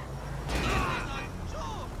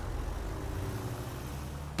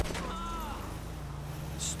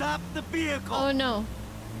 Stop the vehicle! Oh no,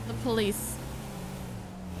 the police.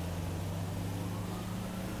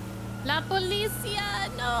 La policia,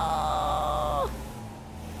 no!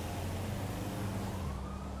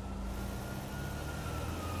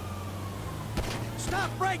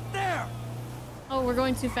 Stop right there! Oh, we're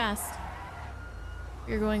going too fast.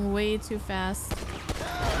 You're going way too fast.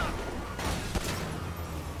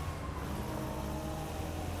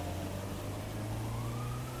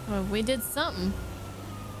 Oh, we did something.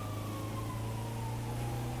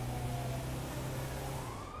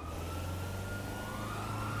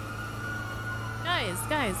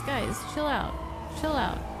 Guys, chill out. Chill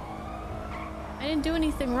out. I didn't do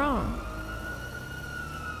anything wrong.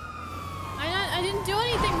 I didn't do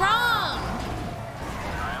anything wrong!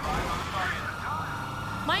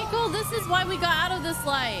 Michael, this is why we got out of this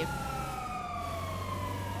life.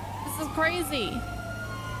 This is crazy.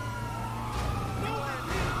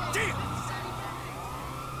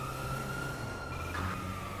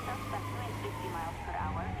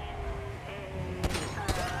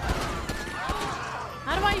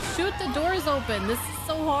 How do I shoot the doors open? This is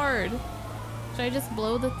so hard. Should I just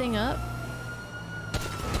blow the thing up?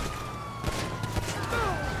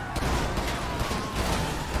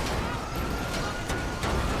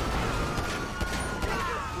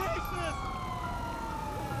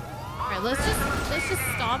 Alright, let's just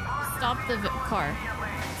stop the car.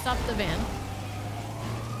 Stop the van.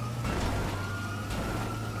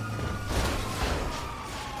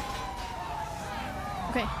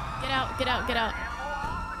 Okay, get out.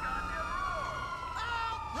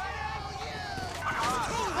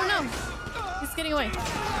 Oh no! He's getting away.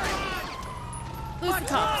 Lose the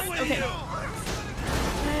cops. Okay.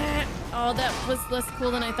 Oh, that was less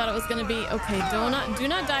cool than I thought it was gonna be. Okay, do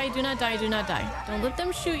not die. Don't let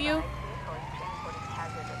them shoot you.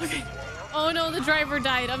 Okay. Oh no, the driver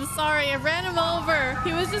died. I'm sorry, I ran him over.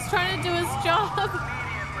 He was just trying to do his job.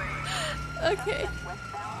 Okay.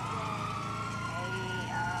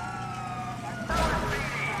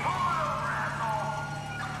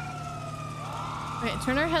 Okay,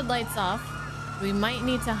 turn our headlights off. We might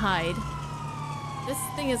need to hide. This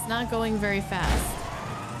thing is not going very fast.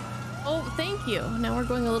 Oh, thank you. Now we're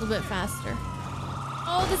going a little bit faster.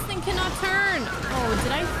 Oh, this thing cannot turn. Oh,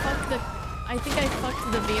 did I fuck the... I think I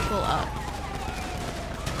fucked the vehicle up.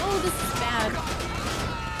 Oh, this is bad.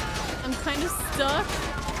 I'm kind of stuck.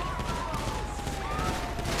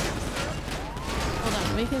 Hold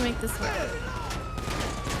on, we can make this work.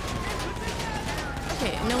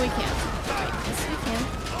 Okay, no we can't. Wait, yes we can.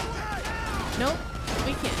 Nope,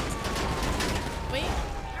 we can't.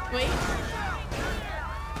 Wait.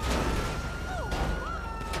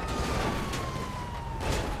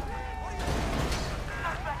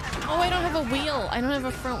 have a wheel. I don't have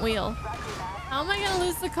a front wheel. How am I gonna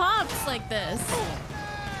lose the cops like this?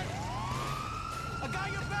 I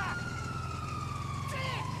got your back.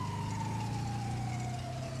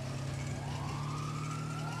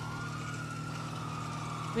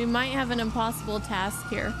 We might have an impossible task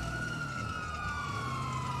here.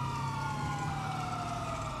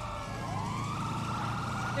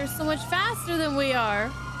 They're so much faster than we are.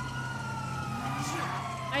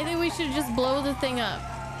 I think we should just blow the thing up.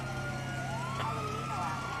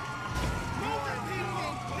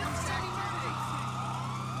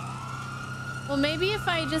 Well, maybe if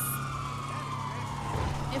I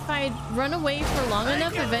run away for long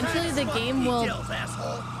enough, eventually the game will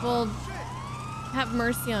have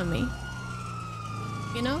mercy on me.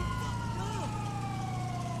 You know?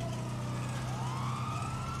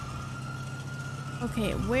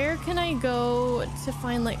 Okay, where can I go to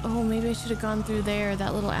find, like, oh, maybe I should have gone through there,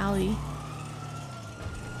 that little alley.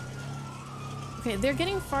 Okay, they're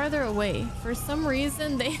getting farther away. For some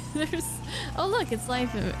reason, there's... Oh, look, it's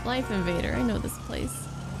Life Invader. I know this place.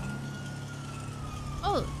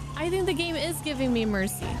 Oh, I think the game is giving me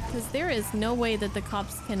mercy, because there is no way that the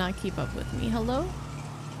cops cannot keep up with me. Hello?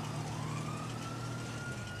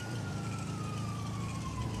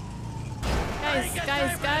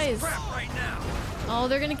 Guys. Oh,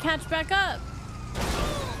 they're gonna catch back up.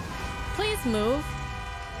 Please move.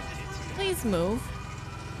 Please move.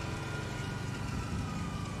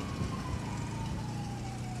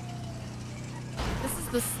 This is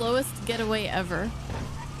the slowest getaway ever.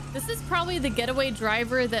 This is probably the getaway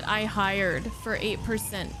driver that I hired for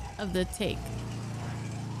 8% of the take.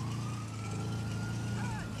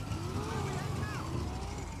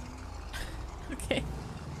 Okay.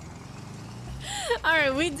 All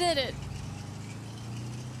right, we did it.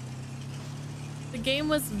 The game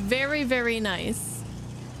was very, very nice.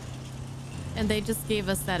 And they just gave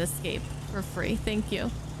us that escape for free. Thank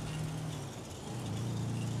you.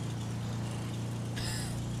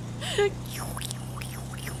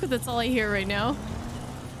 That's all I hear right now.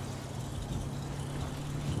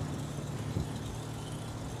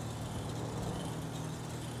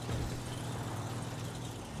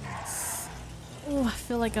 Oh, I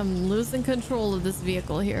feel like I'm losing control of this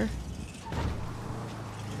vehicle here.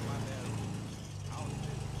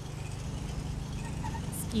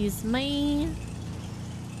 Excuse me.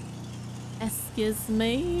 Excuse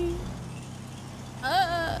me.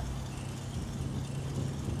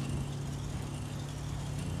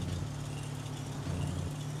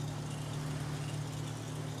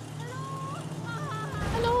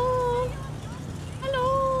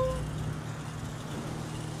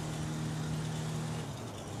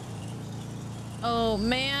 Oh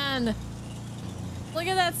man, look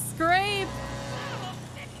at that scrape.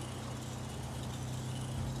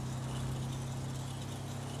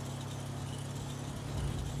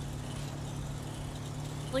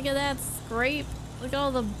 Look at that scrape. Look at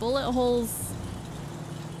all the bullet holes.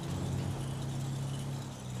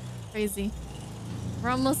 Crazy. We're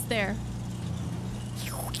almost there.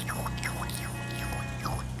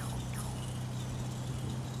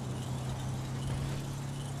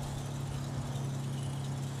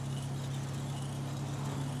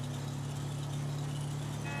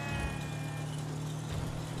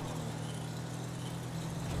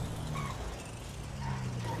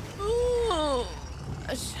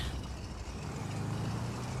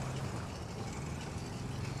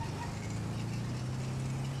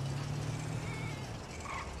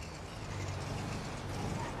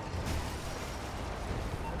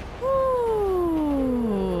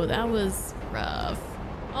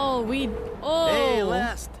 Hey,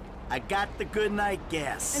 Lest. I got the good night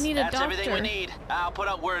gas. I need a doctor. That's everything we need. I'll put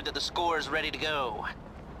up word that the score is ready to go.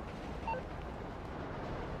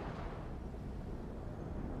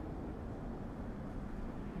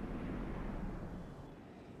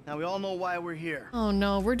 Now we all know why we're here. Oh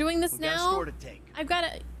no, we're doing this We've now? got a store to take.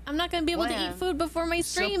 I'm not gonna be able to eat food before my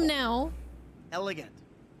stream now. Elegant.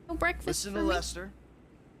 No breakfast. Listen to Lester.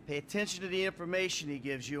 Pay attention to the information he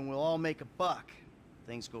gives you and we'll all make a buck. If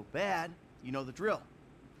things go bad, you know the drill.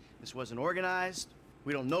 This wasn't organized.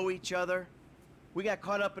 We don't know each other. We got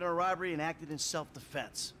caught up in a robbery and acted in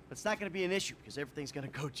self-defense. But it's not going to be an issue because everything's going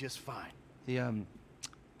to go just fine.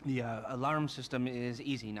 The alarm system is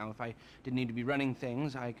easy. Now, if I didn't need to be running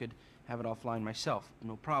things, I could have it offline myself.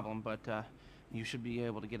 No problem, but you should be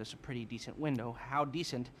able to get us a pretty decent window. How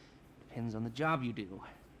decent depends on the job you do.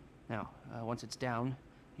 Now, once it's down,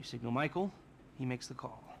 you signal Michael. He makes the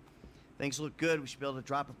call. Things look good. We should be able to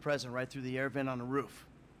drop a present right through the air vent on the roof.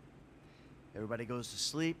 Everybody goes to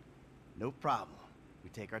sleep. No problem. We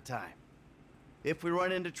take our time. If we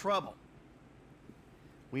run into trouble,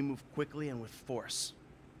 We move quickly and with force.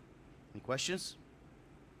 Any questions?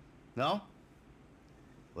 No?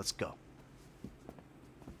 Let's go.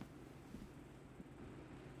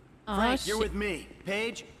 Oh, Frank, you're with me.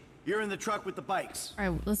 Paige, you're in the truck with the bikes. All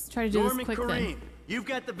right, let's try to do this quick then. You've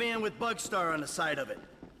got the van with Bugstar on the side of it.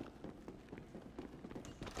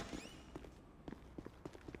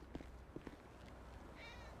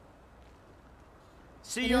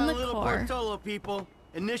 See you on Little Portola, people.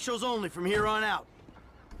 Initials only from here on out.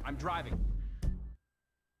 I'm driving.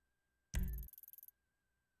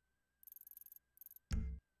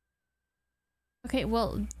 Okay,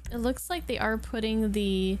 well, it looks like they are putting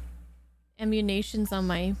the ammunitions on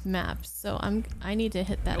my map, so I need to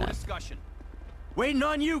hit that up. Discussion. Waiting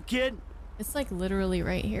on you, kid. It's like literally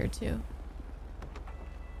right here too.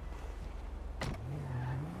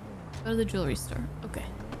 Go to the jewelry store. Okay.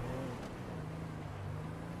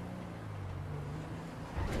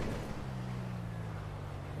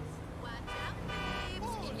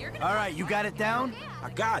 All right, you got it down?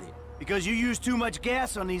 I got it. Because you use too much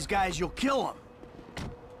gas on these guys, you'll kill them.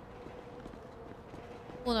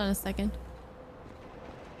 Hold on a second.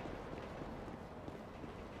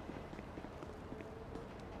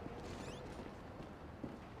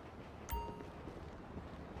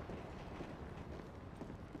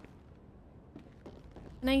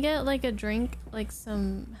 Can I get like a drink, like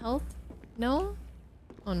some health? No?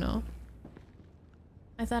 Oh no.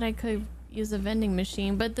 I thought I could use a vending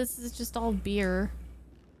machine, but this is just all beer.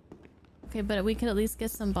 Okay, but we could at least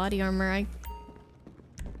get some body armor.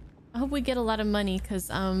 I hope we get a lot of money, cause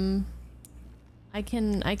I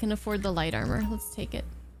can afford the light armor. Let's take it.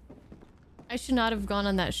 I should not have gone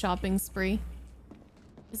on that shopping spree.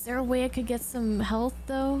 Is there a way I could get some health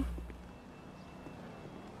though?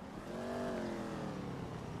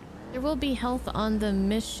 There will be health on the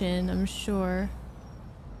mission, I'm sure.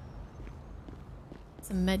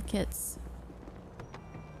 Some med kits.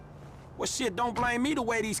 Well, shit, don't blame me the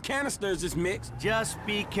way these canisters is mixed. Just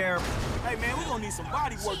be careful. Hey, man, we're gonna need some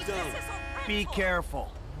body work done. Be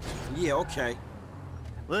careful. Yeah, okay.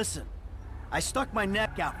 Listen, I stuck my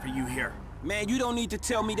neck out for you here. Man, you don't need to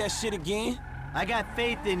tell me that shit again. I got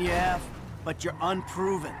faith in you, F, but you're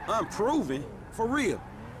unproven. Unproven? For real?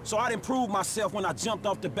 So I didn't prove myself when I jumped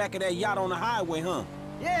off the back of that yacht on the highway, huh?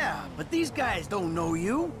 Yeah, but these guys don't know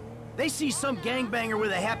you. They see some gangbanger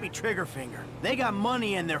with a happy trigger finger. They got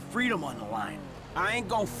money and their freedom on the line. I ain't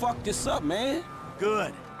gonna fuck this up, man.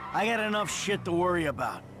 Good. I got enough shit to worry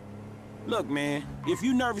about. Look, man, if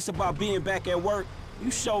you nervous about being back at work, you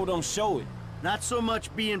sure don't show it. Not so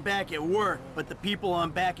much being back at work, but the people I'm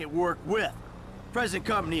back at work with. Present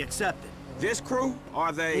company accepted. This crew?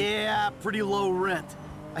 Are they? Yeah, pretty low rent.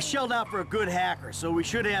 I shelled out for a good hacker, so we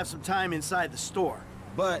should have some time inside the store.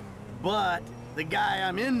 But the guy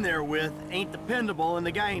I'm in there with ain't dependable, and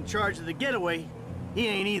the guy in charge of the getaway, he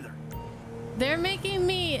ain't either. They're making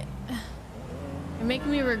me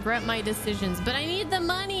regret my decisions, but I need the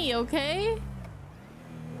money, okay?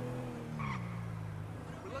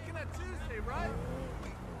 We're looking at Tuesday, right?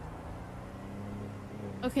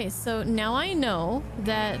 Okay, so now I know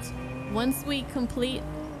that once we complete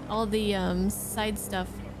all the side stuff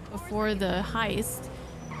before the heist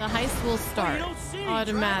will start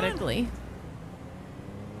automatically.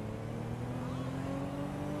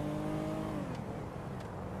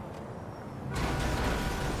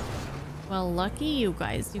 Well, lucky you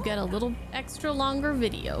guys. You get a little extra longer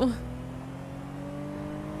video.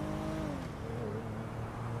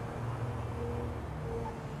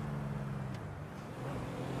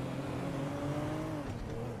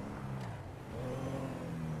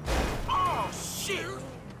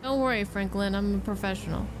 Don't worry, Franklin. I'm a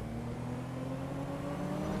professional.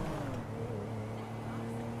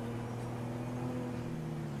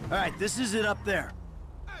 All right, this is it up there.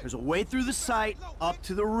 There's a way through the site up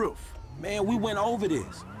to the roof. Man, we went over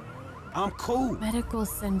this. I'm cool. Medical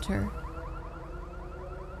center.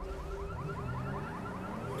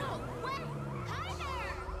 No way! Hi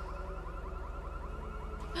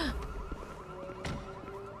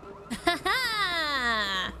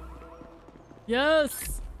there!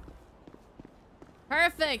 Yes.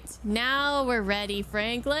 Perfect. Now we're ready,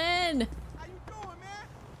 Franklin. How you doing, man?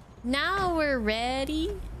 Now we're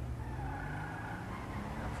ready.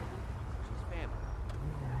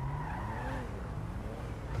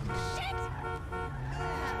 Shit!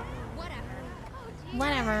 Whatever. Oh, geez.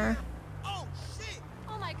 Whatever. Oh, shit!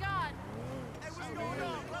 Oh my god. Hey, what's going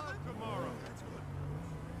on, brother? Tomorrow. That's good.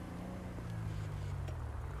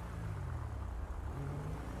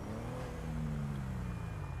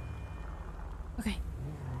 Okay.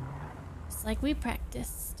 Just like we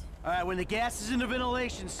practiced. All right, when the gas is in the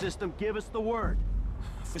ventilation system, give us the word.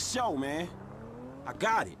 For sure, man. I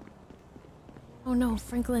got it. Oh no,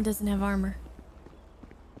 Franklin doesn't have armor.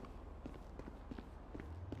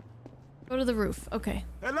 Go to the roof. Okay.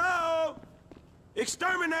 Hello?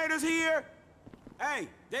 Exterminators here? Hey,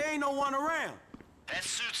 there ain't no one around. That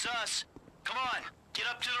suits us. Come on, get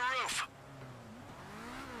up to the roof.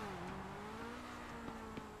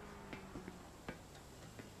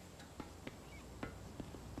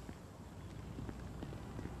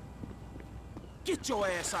 Get your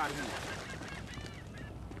ass out of here.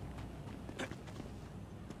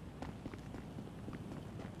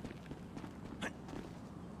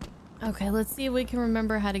 Okay, let's see if we can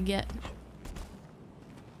remember how to get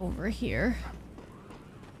over here.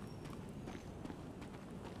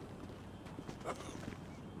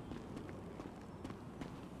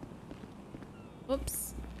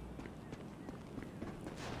 Whoops.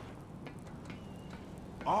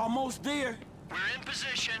 Almost there. We're in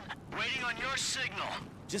position, waiting on your signal.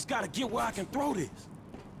 Just gotta get where I can throw this.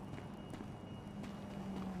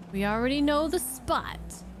 We already know the spot.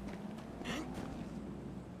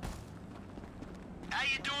 How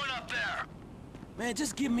you doing up there? Man,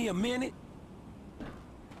 just give me a minute.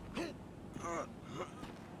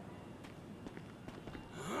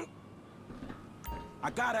 I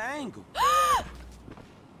got an angle.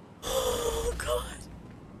 Oh, God.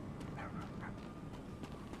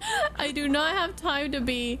 I do not have time to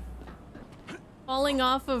be falling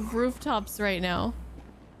off of rooftops right now.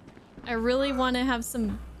 I really want to have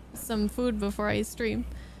some food before I stream.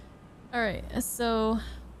 All right, so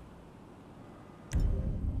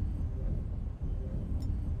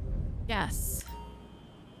yes.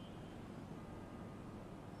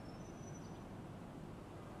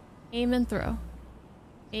 Aim and throw.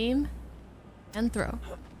 Aim and throw.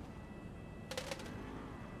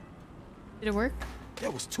 Did it work? There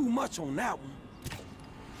was too much on that one.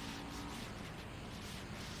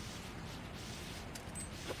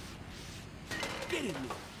 Get in there.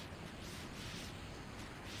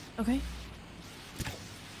 Okay.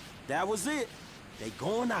 That was it. They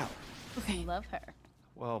going out. Okay. Love her.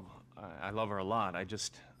 Well, I love her a lot. I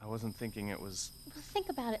wasn't thinking it was... Think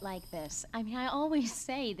about it like this. I mean, I always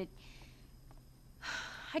say that...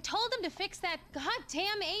 I told him to fix that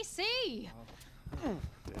goddamn AC!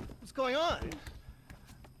 What's going on?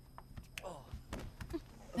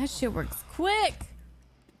 That shit works quick!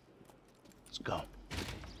 Let's go.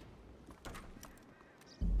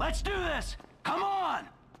 Let's do this! Come on!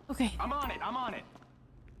 Okay. I'm on it, I'm on it.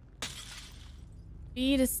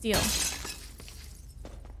 B to steal.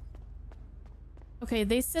 Okay,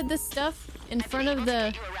 they said this stuff in front of the...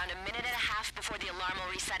 Around a minute and a half before the alarm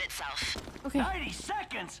will reset itself. Okay. 90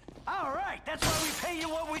 seconds? All right, that's why we pay you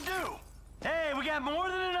what we do. Hey, we got more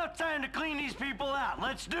than enough time to clean these people out.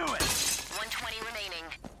 Let's do it. 120 remaining.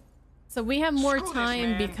 So we have more Screw this,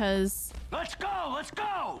 time man. because... Let's go, let's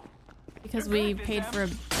go! Because we paid for a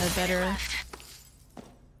better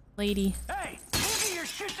lady. Hey, you get your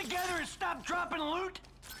shit together and stop dropping loot?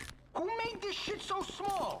 Who made this shit so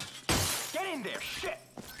small? Get in there, shit!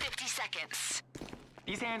 50 seconds.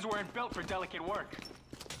 These hands weren't built for delicate work.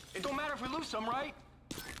 It don't matter if we lose some, right?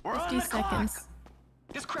 We're 50 on the seconds. clock.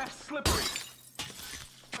 This craft's slippery.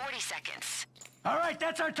 40 seconds. All right,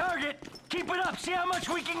 that's our target. Keep it up, see how much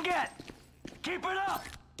we can get. Keep it up.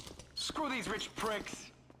 Screw these rich pricks.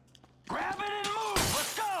 Grab it and move,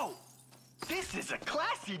 let's go. This is a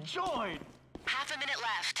classy joint. Half a minute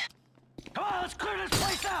left. Come on, let's clear this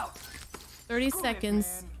place out. 30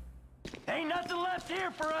 seconds. Ain't nothing left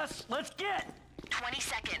here for us. Let's get. 20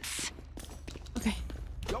 seconds. Okay.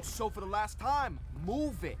 Yo, so for the last time,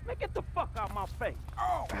 move it. Man, get the fuck out my face.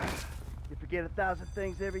 Oh. You forget 1,000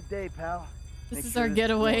 things every day, pal. This Make is sure our this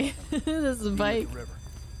getaway. This is a Feed bike. the river.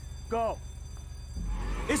 Go.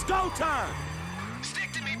 It's go time.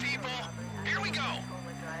 Stick to me, people. Here we go.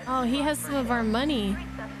 Oh, he has some of our money.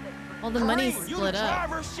 All the money's Kareem, you split the up.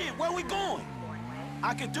 driver? Shit, where we going?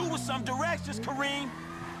 I could do with some directions, Kareem.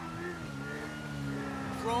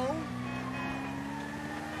 Drone.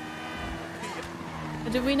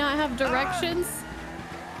 Did we not have directions?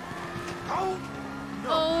 Oh,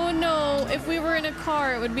 Oh no, if we were in a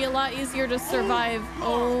car, it would be a lot easier to survive.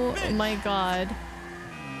 Oh my god.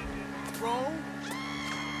 Drone.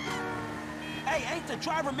 hey, ain't the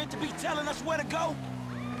driver meant to be telling us where to go?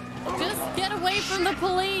 Just get away from the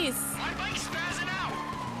police. My bike's spazzing out.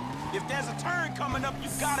 If there's a turn coming up, you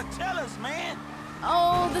gotta tell us, man.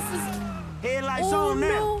 Oh, this is... Headlights Oh, on now.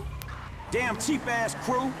 no. Damn cheap-ass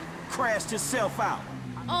crew crashed himself out.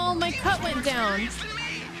 Oh, my cut went down.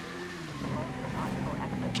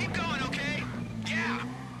 Keep going, okay? Yeah.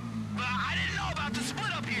 But I didn't know about the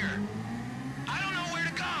split up here. I don't know where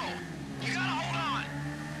to go. You gotta hold on.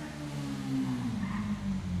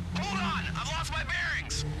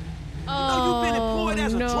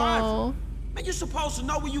 supposed to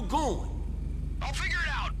know where you going. I'll figure it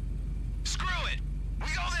out. Screw it. We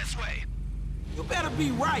go this way. You better be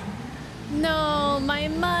right. No, my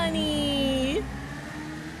money.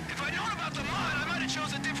 If I'd known about the mud, I might have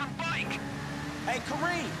chose a different bike. Hey,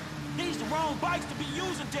 Kareem, these the wrong bikes to be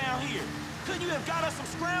using down here. Couldn't you have got us some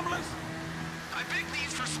scramblers? I picked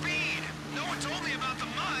these for speed. No one told me about the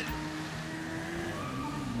mud.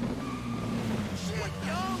 Shit,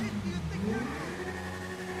 yo!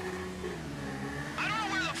 I don't know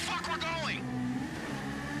where the fuck we're going.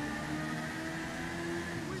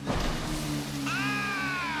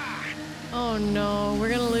 Oh no, we're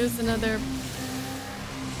gonna lose another.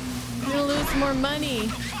 We're gonna lose more money.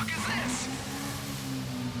 What the fuck is this?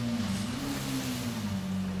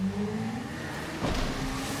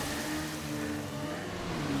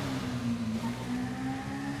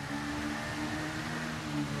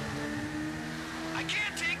 I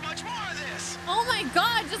can't take much more of this. Oh my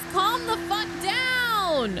god, just calm the fuck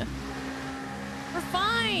down. We're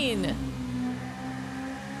fine.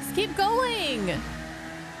 Just keep going.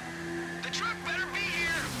 The truck better be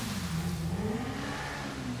here.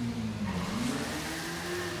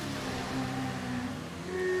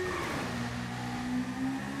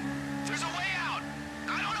 There's a way out.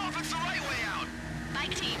 I don't know if it's the right way out.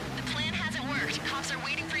 Bike team, the plan hasn't worked. Cops are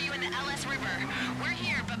waiting for you in the LS River. We're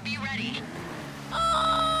here, but be ready.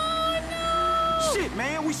 Oh no! Shit,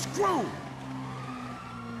 man, we screwed.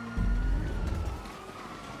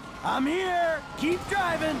 I'm here. Keep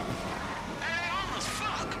driving. Hey, almost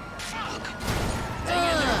fuck. Hang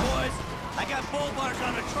in there, boys. I got bull bars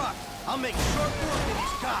on the truck. I'll make short work of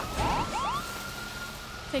these cops.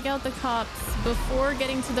 Take out the cops before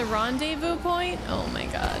getting to the rendezvous point? Oh my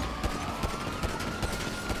god.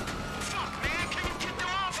 Fuck, man, can you get them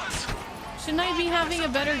off us? Shouldn't I be having a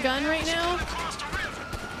better gun right now? Across the river.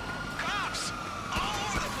 Cops all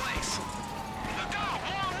over the place. Look out,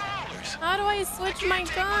 more rollers. How do I switch my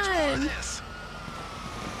gun?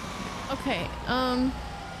 Okay,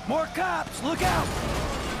 More cops, look out!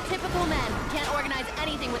 Typical men. Can't organize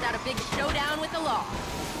anything without a big showdown with the law.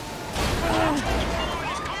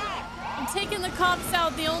 I'm taking the cops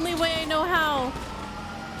out the only way I know how.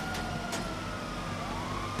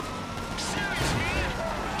 Serious, man.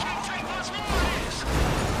 Can't take much more of this.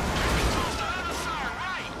 Toss the other side,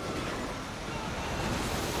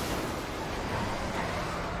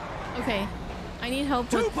 right? Okay, I need help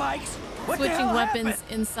Two with bikes? What the switching hell weapons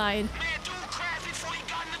happened? inside. Man, dude crashed before he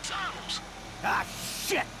got in the tunnels. Ah,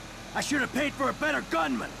 shit! I should have paid for a better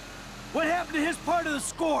gunman. What happened to his part of the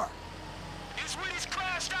score? It's with his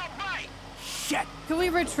crashed out bike. Shit! Can we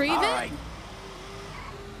retrieve All it? right.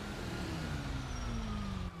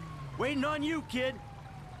 Waiting on you, kid.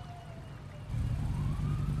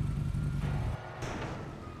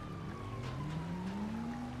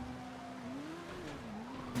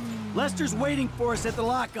 Lester's waiting for us at the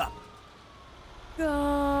lockup.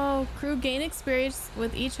 Go! Crew gain experience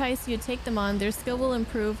with each heist you take them on. Their skill will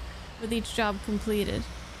improve with each job completed.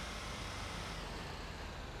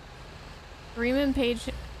 Freeman Page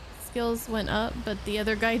skills went up, but the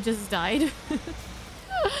other guy just died.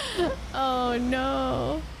 Oh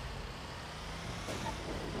no.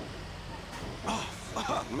 Oh,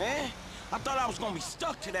 fuck, man. I thought I was gonna be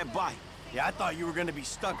stuck to that bike. Yeah, I thought you were gonna be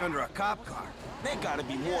stuck under a cop car. There gotta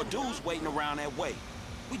be more dudes waiting around that way.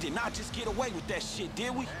 We did not just get away with that shit,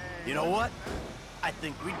 did we? You know what? I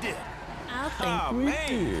think we did. I think Oh, we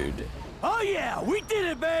man. did. Oh yeah, we did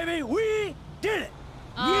it, baby! We did it!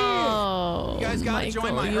 Oh, You guys gotta Michael,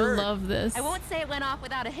 join my you herd. love this. I won't say it went off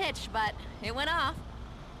without a hitch, but it went off.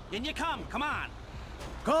 In you come on.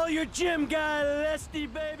 Call your gym guy, Lesty,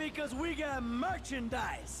 baby, because we got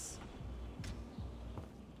merchandise.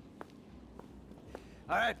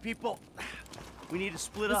 All right, people. We need to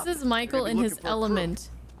split up. This is Michael We're in gonna be his looking for a crew. element.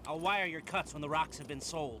 I'll wire your cuts when the rocks have been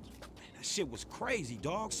sold. That shit was crazy,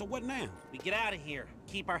 dog. So what now? We get out of here.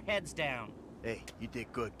 Keep our heads down. Hey, you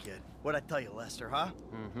did good, kid. What'd I tell you, Lester, huh?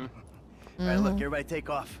 Mm-hmm. All right, look, everybody take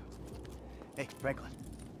off. Hey, Franklin.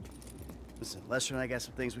 Listen, Lester and I got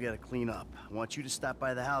some things we gotta clean up. I want you to stop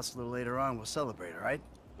by the house a little later on. We'll celebrate, all right?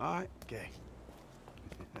 All right. Okay.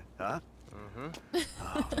 Huh? Mm-hmm.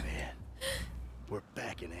 Oh, man. We're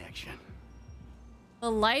back in action.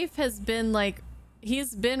 The life has been like,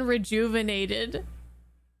 he's been rejuvenated.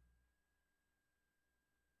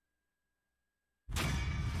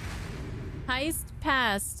 Heist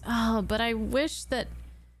passed. Oh, but I wish that...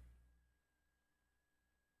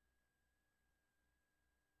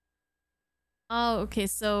 Oh, okay,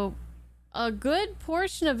 so a good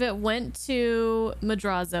portion of it went to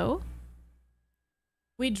Madrazo.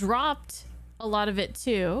 We dropped a lot of it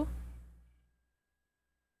too.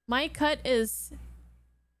 My cut is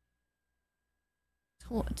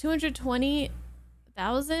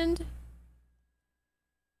 220,000.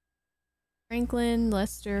 Franklin,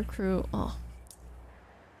 Lester, crew. Oh.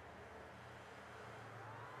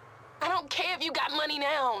 I don't care if you got money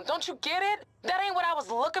now. Don't you get it? That ain't what I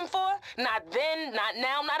was looking for. Not then, not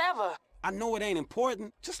now, not ever. I know it ain't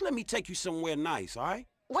important. Just let me take you somewhere nice, all right?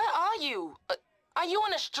 Where are you? Are you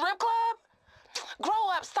in a strip club? Grow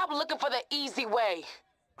up. Stop looking for the easy way.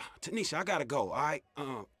 Tanisha, I gotta go, all right?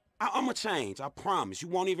 I'ma change. I promise. You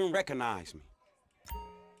won't even recognize me.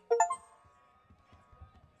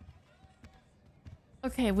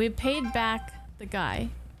 Okay, we paid back the guy.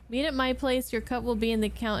 Meet at my place. Your cut will be in the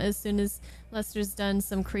account as soon as Lester's done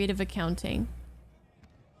some creative accounting.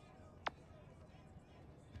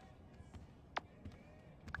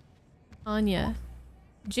 Anya.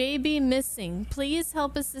 JB missing. Please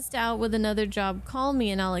help assist out with another job. Call me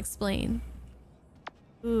and I'll explain.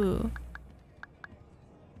 Ooh.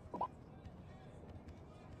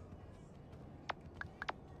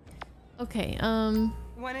 Okay,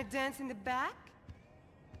 Wanna dance in the back?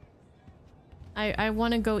 I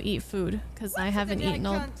want to go eat food because I haven't eaten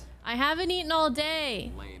all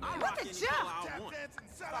day. What the jump?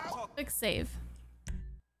 Quick save.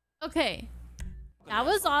 Okay. That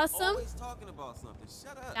was awesome.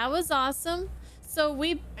 That was awesome. So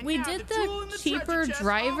we did the cheaper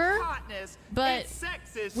driver, but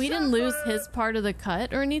we didn't lose his part of the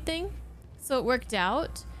cut or anything. So it worked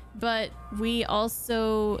out, but we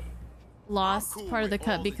also lost part of the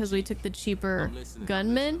cut because we took the cheaper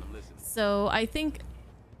gunman. So I think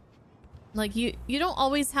like you don't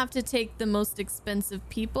always have to take the most expensive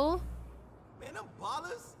people. Man, them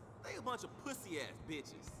ballers, they a bunch of pussy ass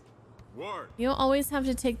bitches. Word. You don't always have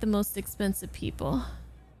to take the most expensive people.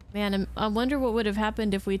 Man, I wonder what would have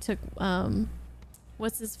happened if we took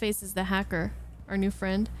what's his face is the hacker, our new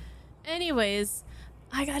friend. Anyways,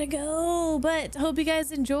 I gotta go, but hope you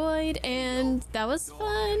guys enjoyed and that was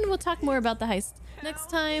fun. We'll talk more about the heist next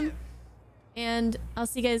time, and I'll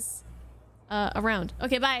see you guys around.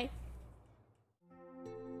 Okay, bye.